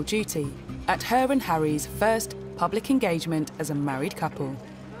with royal duty at her and Harry's first public engagement as a married couple.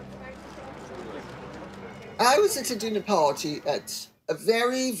 I was at a dinner party at a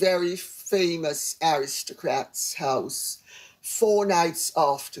very, very famous aristocrat's house 4 nights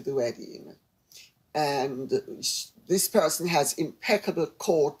after the wedding. And this person has impeccable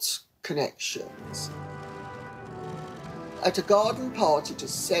court connections. At a garden party to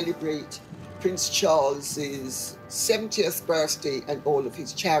celebrate Prince Charles's 70th birthday and all of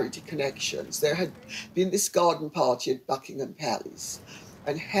his charity connections, there had been this garden party at Buckingham Palace,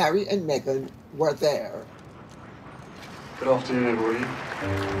 and Harry and Meghan were there. Good afternoon, everybody.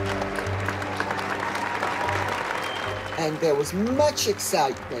 And there was much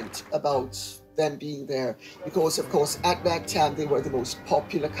excitement about them being there because, of course, at that time they were the most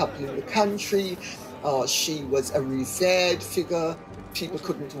popular couple in the country. She was a revered figure. People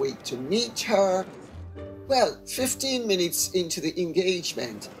couldn't wait to meet her. Well, 15 minutes into the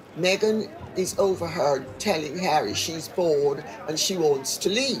engagement, Meghan is overheard telling Harry she's bored and she wants to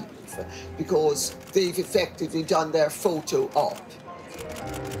leave because they've effectively done their photo op.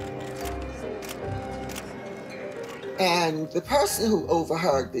 And the person who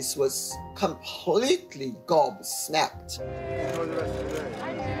overheard this was completely gobsmacked.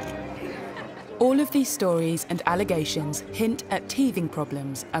 All of these stories and allegations hint at teething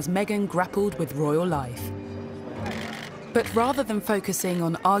problems as Meghan grappled with royal life. But rather than focusing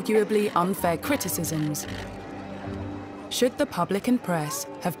on arguably unfair criticisms, should the public and press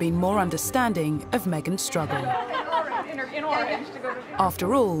have been more understanding of Meghan's struggle?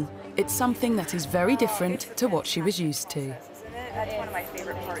 After all, it's something that is very different to what she was used to. That's one of my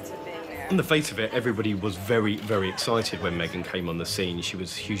favorite parts of being there. On the face of it, everybody was very, very excited when Meghan came on the scene. She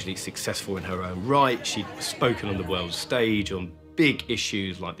was hugely successful in her own right. She'd spoken on the world stage on big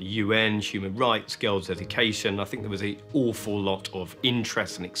issues like the UN, human rights, girls' education. I think there was an awful lot of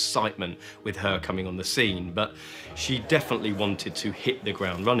interest and excitement with her coming on the scene, but she definitely wanted to hit the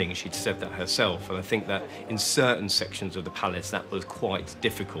ground running. She'd said that herself, and I think that in certain sections of the palace that was quite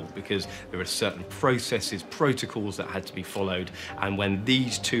difficult because there were certain processes, protocols that had to be followed, and when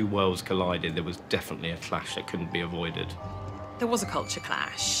these two worlds collided, there was definitely a clash that couldn't be avoided. There was a culture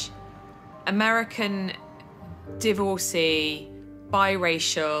clash. American divorcee,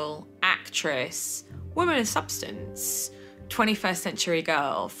 biracial, actress, woman of substance, 21st century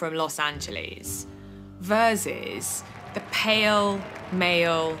girl from Los Angeles, versus the pale,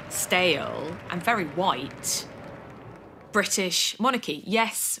 male, stale, and very white British monarchy.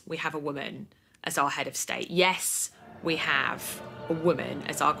 Yes, we have a woman as our head of state. Yes, we have a woman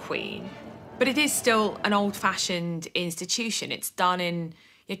as our queen. But it is still an old-fashioned institution. It's done in,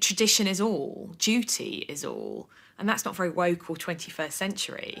 tradition is all, duty is all. And that's not very woke or 21st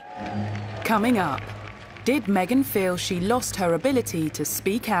century. Coming up, did Meghan feel she lost her ability to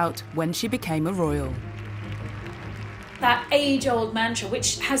speak out when she became a royal? That age-old mantra,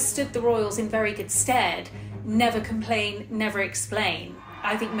 which has stood the royals in very good stead, never complain, never explain.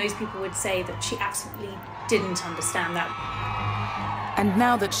 I think most people would say that she absolutely didn't understand that. And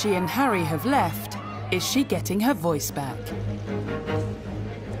now that she and Harry have left, is she getting her voice back?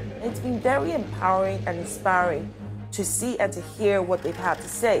 It's been very empowering and inspiring to see and to hear what they've had to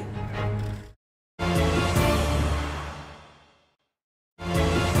say.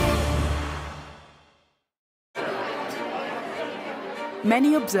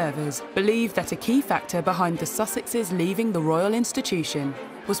 Many observers believe that a key factor behind the Sussexes leaving the royal institution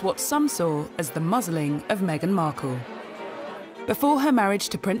was what some saw as the muzzling of Meghan Markle. Before her marriage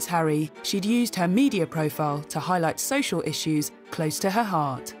to Prince Harry, she'd used her media profile to highlight social issues close to her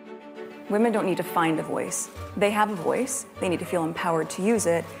heart. Women don't need to find a voice. They have a voice, they need to feel empowered to use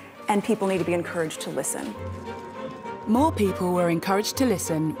it, and people need to be encouraged to listen. More people were encouraged to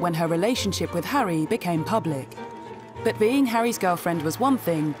listen when her relationship with Harry became public. But being Harry's girlfriend was one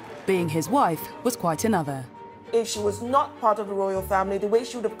thing, being his wife was quite another. If she was not part of the royal family, the way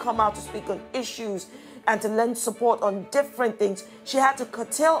she would have come out to speak on issues and to lend support on different things, she had to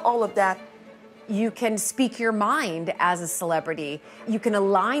curtail all of that. You can speak your mind as a celebrity. You can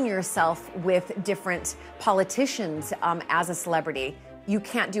align yourself with different politicians as a celebrity. You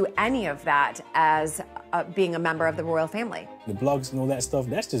can't do any of that as being a member of the royal family. The blogs and all that stuff,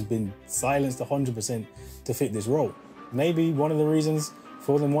 that's just been silenced 100% to fit this role. Maybe one of the reasons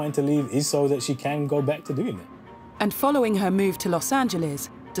for them wanting to leave is so that she can go back to doing that. And following her move to Los Angeles,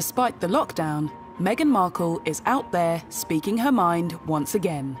 despite the lockdown, Meghan Markle is out there speaking her mind once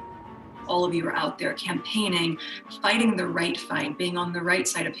again. All of you are out there campaigning, fighting the right fight, being on the right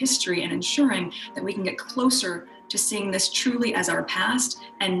side of history, and ensuring that we can get closer to seeing this truly as our past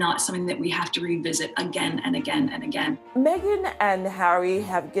and not something that we have to revisit again and again and again. Meghan and Harry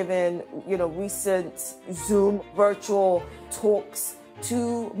have given, recent Zoom virtual talks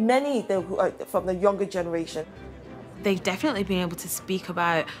to many from the younger generation. They've definitely been able to speak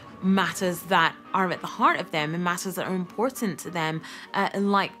about matters that are at the heart of them and matters that are important to them,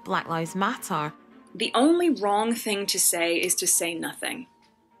 like Black Lives Matter. The only wrong thing to say is to say nothing.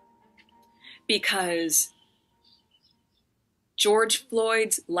 Because George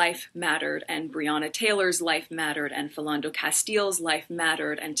Floyd's life mattered, and Breonna Taylor's life mattered, and Philando Castile's life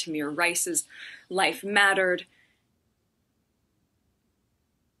mattered, and Tamir Rice's life mattered.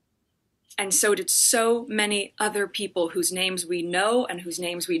 And so did so many other people whose names we know and whose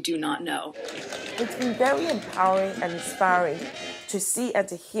names we do not know. It's been very empowering and inspiring to see and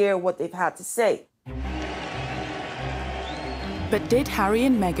to hear what they've had to say. But did Harry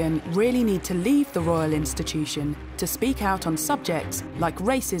and Meghan really need to leave the royal institution to speak out on subjects like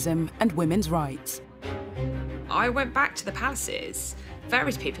racism and women's rights? I went back to the palaces,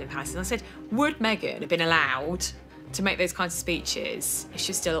 various people in the palaces, and I said, would Meghan have been allowed to make those kinds of speeches if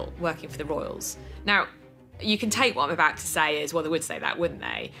she's still working for the royals? Now, you can take what I'm about to say as, well, they would say that, wouldn't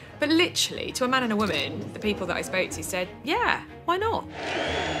they? But literally, to a man and a woman, the people that I spoke to said, yeah, why not?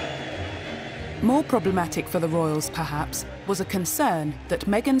 More problematic for the royals, perhaps, was a concern that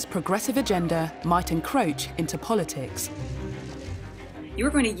Meghan's progressive agenda might encroach into politics. You're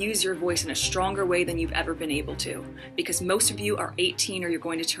going to use your voice in a stronger way than you've ever been able to, because most of you are 18 or you're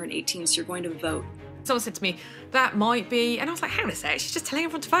going to turn 18, so you're going to vote. Someone said to me, that might be, and I was like, hang on a sec, she's just telling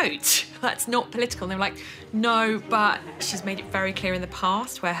everyone to vote. That's not political. And they were like, no, but she's made it very clear in the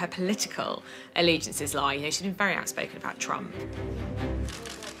past where her political allegiances lie. She's been very outspoken about Trump.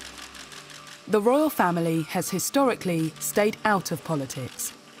 The royal family has historically stayed out of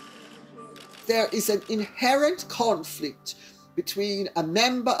politics. There is an inherent conflict between a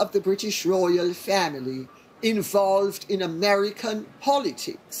member of the British royal family involved in American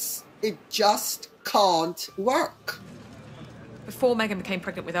politics. It just can't work. Before Meghan became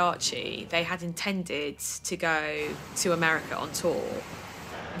pregnant with Archie, they had intended to go to America on tour,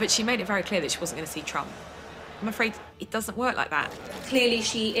 but she made it very clear that she wasn't going to see Trump. I'm afraid it doesn't work like that. Clearly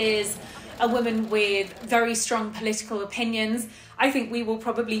she is a woman with very strong political opinions. I think we will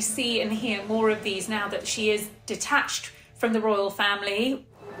probably see and hear more of these now that she is detached from the royal family.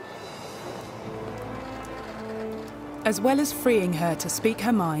 As well as freeing her to speak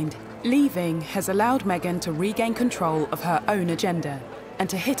her mind, leaving has allowed Meghan to regain control of her own agenda and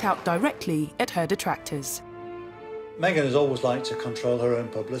to hit out directly at her detractors. Meghan has always liked to control her own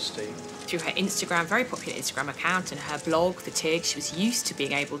publicity. Through her Instagram, very popular Instagram account, and her blog, The Tig, she was used to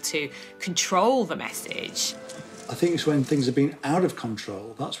being able to control the message. I think it's when things have been out of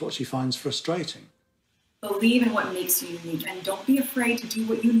control, that's what she finds frustrating. Believe in what makes you unique, and don't be afraid to do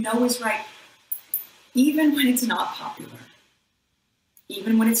what you know is right, even when it's not popular,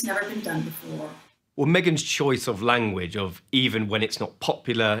 even when it's never been done before. Well, Meghan's choice of language of even when it's not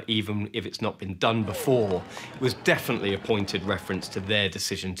popular, even if it's not been done before, was definitely a pointed reference to their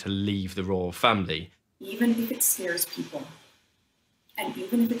decision to leave the royal family. Even if it scares people, and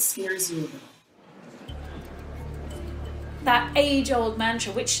even if it scares you a little. That age-old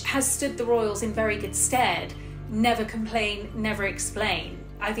mantra, which has stood the royals in very good stead, never complain, never explain.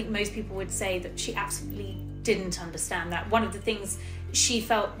 I think most people would say that she absolutely didn't understand that. One of the things she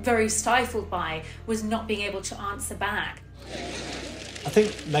felt very stifled by was not being able to answer back. I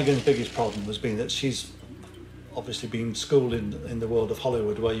think Meghan's biggest problem has been that she's obviously been schooled in the world of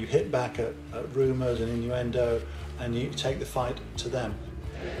Hollywood, where you hit back at rumours and innuendo and you take the fight to them.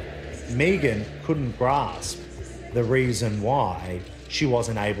 Meghan couldn't grasp the reason why she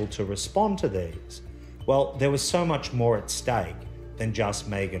wasn't able to respond to these. Well, there was so much more at stake than just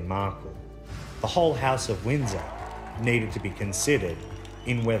Meghan Markle. The whole House of Windsor needed to be considered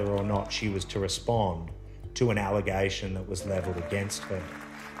in whether or not she was to respond to an allegation that was levelled against her.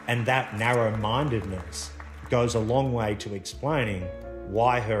 And that narrow-mindedness goes a long way to explaining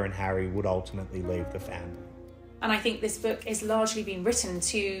why her and Harry would ultimately leave the family. And I think this book is largely been written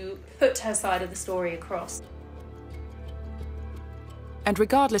to put her side of the story across. And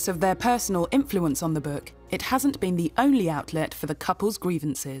regardless of their personal influence on the book, it hasn't been the only outlet for the couple's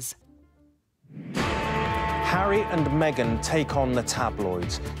grievances. Harry and Meghan take on the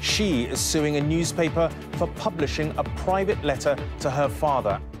tabloids. She is suing a newspaper for publishing a private letter to her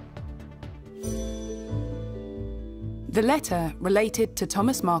father. The letter related to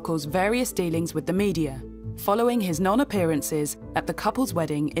Thomas Markle's various dealings with the media, following his non-appearances at the couple's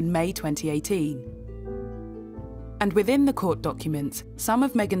wedding in May 2018. And within the court documents, some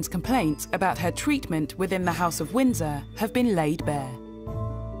of Meghan's complaints about her treatment within the House of Windsor have been laid bare.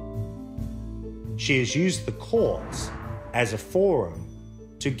 She has used the courts as a forum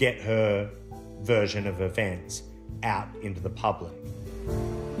to get her version of events out into the public.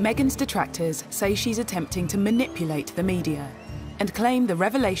 Meghan's detractors say she's attempting to manipulate the media and claim the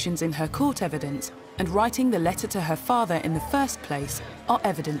revelations in her court evidence and writing the letter to her father in the first place are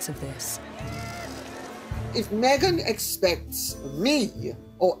evidence of this. If Meghan expects me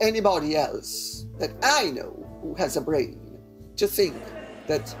or anybody else that I know who has a brain to think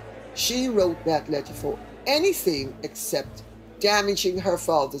that she wrote that letter for anything except damaging her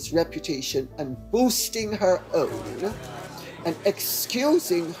father's reputation and boosting her own and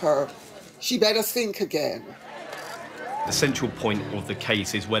excusing her, she better think again. The central point of the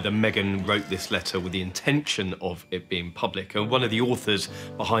case is whether Meghan wrote this letter with the intention of it being public. And one of the authors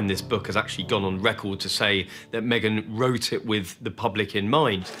behind this book has actually gone on record to say that Meghan wrote it with the public in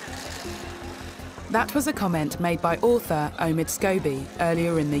mind. That was a comment made by author Omid Scobie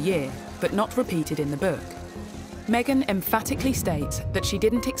earlier in the year, but not repeated in the book. Meghan emphatically states that she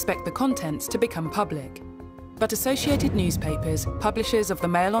didn't expect the contents to become public. But Associated Newspapers, publishers of the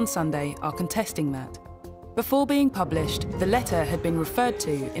Mail on Sunday, are contesting that. Before being published, the letter had been referred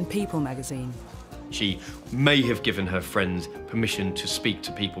to in People magazine. She may have given her friends permission to speak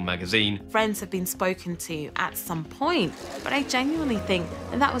to People magazine. Friends have been spoken to at some point, but I genuinely think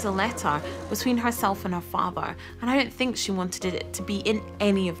that was a letter between herself and her father, and I don't think she wanted it to be in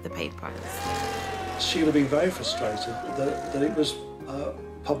any of the papers. She would have been very frustrated that it was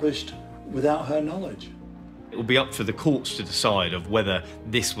published without her knowledge. It will be up for the courts to decide of whether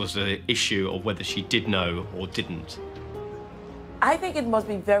this was an issue or whether she did know or didn't. I think it must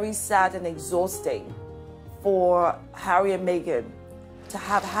be very sad and exhausting for Harry and Meghan to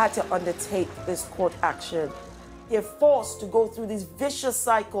have had to undertake this court action. They're forced to go through this vicious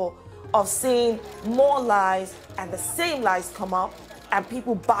cycle of seeing more lies and the same lies come up and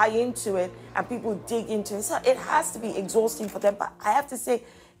people buy into it and people dig into it. So it has to be exhausting for them, but I have to say,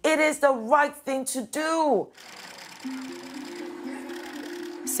 it is the right thing to do.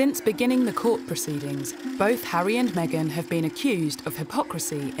 Since beginning the court proceedings, both Harry and Meghan have been accused of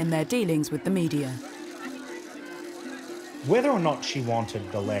hypocrisy in their dealings with the media. Whether or not she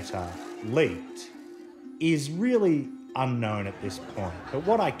wanted the letter leaked is really unknown at this point. But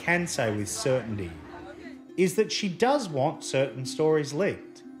what I can say with certainty is that she does want certain stories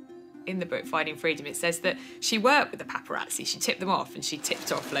leaked. In the book Finding Freedom, it says that she worked with the paparazzi, she tipped them off, and she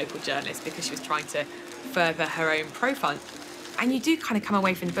tipped off local journalists because she was trying to further her own profile. And you do kind of come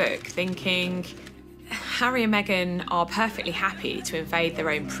away from the book thinking Harry and Meghan are perfectly happy to invade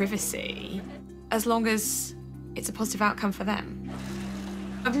their own privacy as long as it's a positive outcome for them.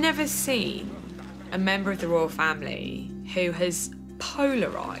 I've never seen a member of the royal family who has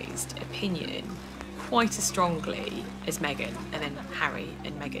polarised opinion quite as strongly as Meghan and then Harry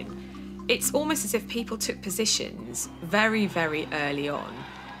and Meghan. It's almost as if people took positions very, very early on.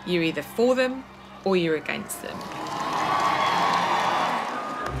 You're either for them or you're against them.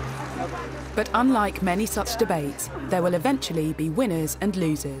 But unlike many such debates, there will eventually be winners and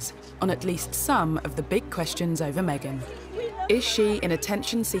losers on at least some of the big questions over Meghan. Is she an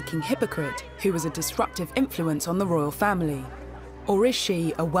attention-seeking hypocrite who was a disruptive influence on the royal family? Or is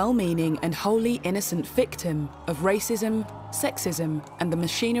she a well-meaning and wholly innocent victim of racism, sexism, and the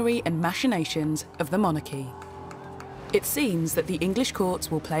machinery and machinations of the monarchy? It seems that the English courts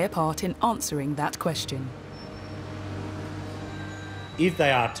will play a part in answering that question. If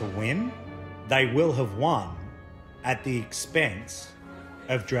they are to win, they will have won at the expense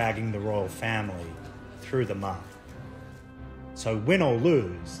of dragging the royal family through the mud. So win or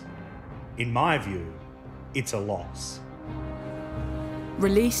lose, in my view, it's a loss.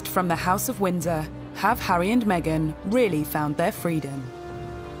 Released from the House of Windsor, have Harry and Meghan really found their freedom?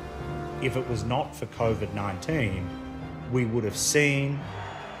 If it was not for COVID-19, we would have seen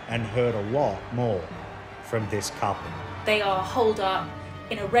and heard a lot more from this couple. They are holed up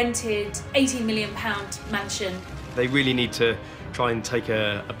in a rented £80 million mansion. They really need to try and take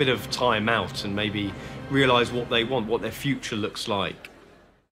a bit of time out and maybe realise what they want, what their future looks like.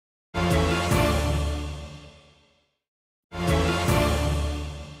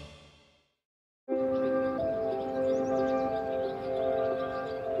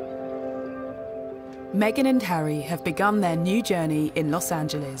 Meghan and Harry have begun their new journey in Los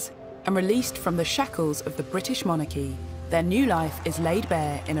Angeles, and released from the shackles of the British monarchy, their new life is laid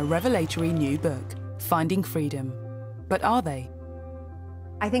bare in a revelatory new book, Finding Freedom. But are they?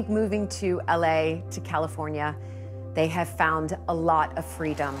 I think moving to LA, to California, they have found a lot of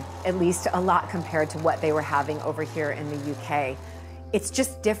freedom, at least a lot compared to what they were having over here in the UK. It's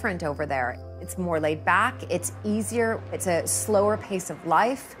just different over there. It's more laid back, it's easier, it's a slower pace of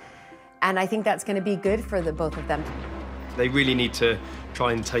life, and I think that's going to be good for the both of them. They really need to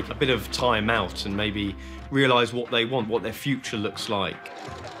try and take a bit of time out and maybe realise what they want, what their future looks like.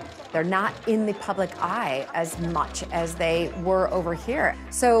 They're not in the public eye as much as they were over here.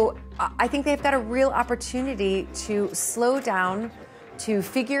 So I think they've got a real opportunity to slow down, to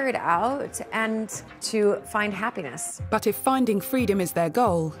figure it out, and to find happiness. But if finding freedom is their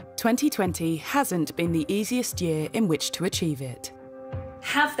goal, 2020 hasn't been the easiest year in which to achieve it.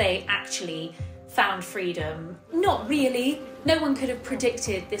 Have they actually found freedom? Not really. No one could have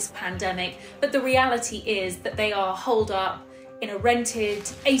predicted this pandemic, but the reality is that they are holed up in a rented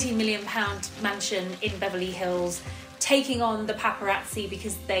 £80 million mansion in Beverly Hills, taking on the paparazzi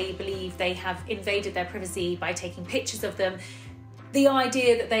because they believe they have invaded their privacy by taking pictures of them. The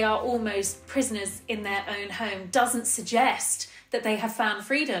idea that they are almost prisoners in their own home doesn't suggest that they have found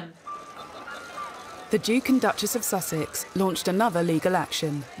freedom. The Duke and Duchess of Sussex launched another legal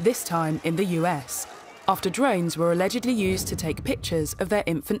action, this time in the US, after drones were allegedly used to take pictures of their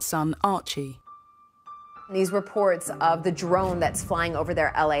infant son, Archie. These reports of the drone that's flying over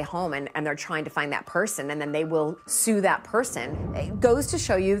their LA home and they're trying to find that person and then they will sue that person. It goes to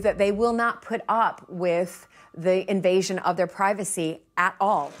show you that they will not put up with the invasion of their privacy at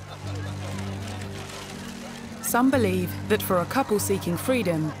all. Some believe that for a couple seeking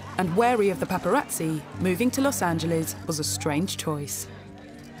freedom and wary of the paparazzi, moving to Los Angeles was a strange choice.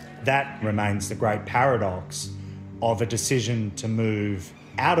 That remains the great paradox of a decision to move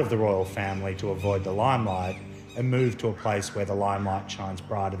out of the royal family to avoid the limelight and move to a place where the limelight shines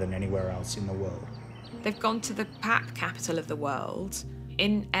brighter than anywhere else in the world. They've gone to the capital of the world.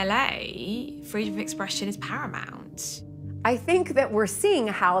 In LA, freedom of expression is paramount. I think that we're seeing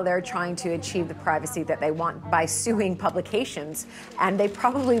how they're trying to achieve the privacy that they want by suing publications, and they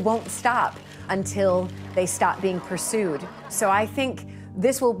probably won't stop until they stop being pursued. So I think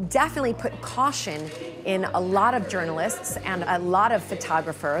this will definitely put caution in a lot of journalists and a lot of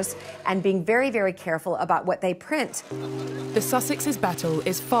photographers, and being very, very careful about what they print. The Sussexes' battle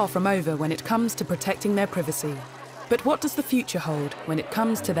is far from over when it comes to protecting their privacy. But what does the future hold when it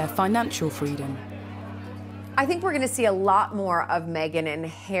comes to their financial freedom? I think we're going to see a lot more of Meghan and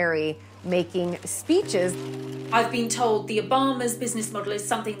Harry making speeches. I've been told the Obamas' business model is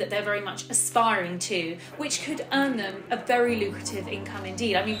something that they're very much aspiring to, which could earn them a very lucrative income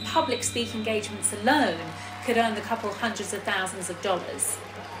indeed. I mean, public speaking engagements alone could earn the couple hundreds of thousands of dollars.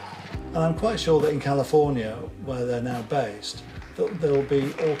 And I'm quite sure that in California, where they're now based, that there will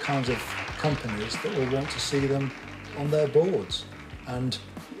be all kinds of companies that will want to see them on their boards. And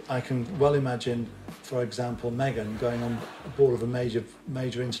I can well imagine, for example, Meghan going on board of a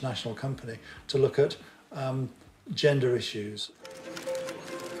major international company to look at gender issues.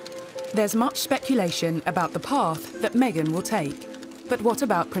 There's much speculation about the path that Meghan will take. But what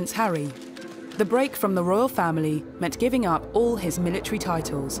about Prince Harry? The break from the royal family meant giving up all his military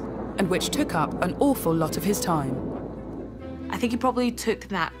titles, and which took up an awful lot of his time. I think he probably took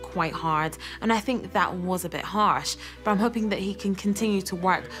that quite hard, and I think that was a bit harsh, but I'm hoping that he can continue to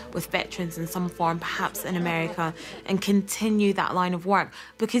work with veterans in some form, perhaps in America, and continue that line of work,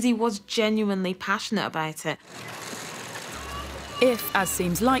 because he was genuinely passionate about it. If, as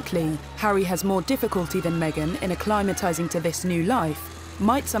seems likely, Harry has more difficulty than Meghan in acclimatising to this new life,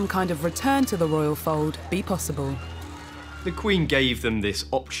 might some kind of return to the royal fold be possible? The Queen gave them this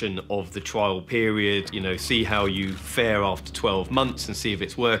option of the trial period, you know, see how you fare after 12 months and see if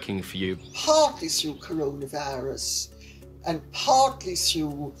it's working for you. Partly through coronavirus and partly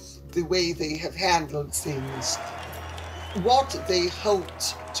through the way they have handled things, what they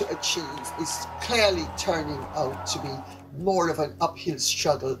hoped to achieve is clearly turning out to be more of an uphill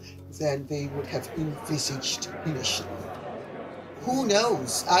struggle than they would have envisaged initially. Who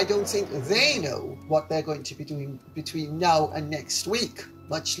knows? I don't think they know what they're going to be doing between now and next week,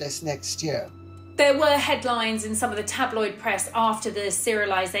 much less next year. There were headlines in some of the tabloid press after the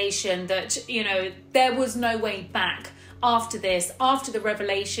serialisation that, you know, there was no way back after this, after the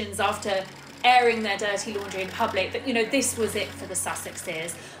revelations, after airing their dirty laundry in public, that, you know, this was it for the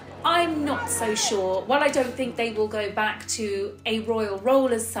Sussexes. I'm not so sure. While I don't think they will go back to a royal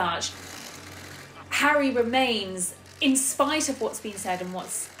role as such, Harry remains, in spite of what's been said and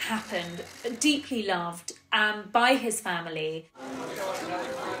what's happened, deeply loved by his family.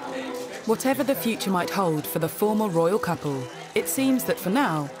 Whatever the future might hold for the former royal couple, it seems that for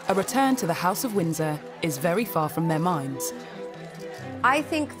now, a return to the House of Windsor is very far from their minds. I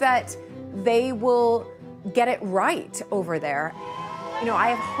think that they will get it right over there. You know, I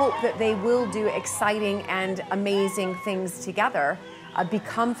have hope that they will do exciting and amazing things together,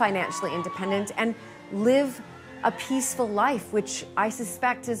 become financially independent and live a peaceful life, which I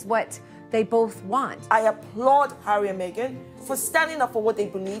suspect is what they both want. I applaud Harry and Meghan for standing up for what they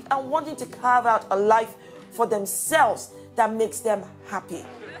believe and wanting to carve out a life for themselves that makes them happy.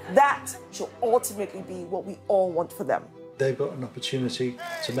 That should ultimately be what we all want for them. They've got an opportunity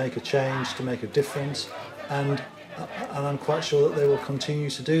to make a change, to make a difference, and I'm quite sure that they will continue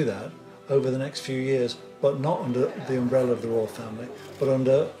to do that over the next few years, but not under the umbrella of the royal family, but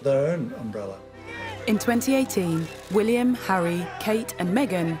under their own umbrella. In 2018, William, Harry, Kate and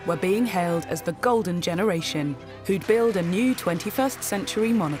Meghan were being hailed as the golden generation who'd build a new 21st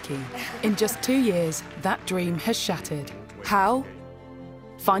century monarchy. In just 2 years, that dream has shattered. How?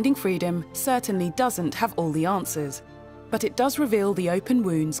 Finding Freedom certainly doesn't have all the answers, but it does reveal the open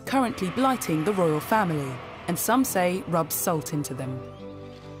wounds currently blighting the royal family, and some say rubs salt into them.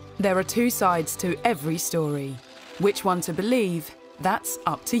 There are two sides to every story. Which one to believe, that's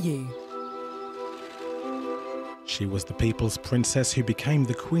up to you. She was the people's princess who became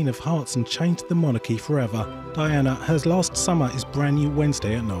the Queen of Hearts and changed the monarchy forever. Diana, hers last summer is brand new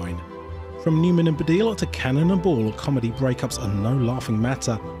Wednesday at 9. From Newman and Baddiel to Cannon and Ball, comedy breakups are no laughing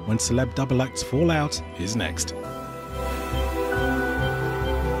matter. When celeb double acts fall out is next.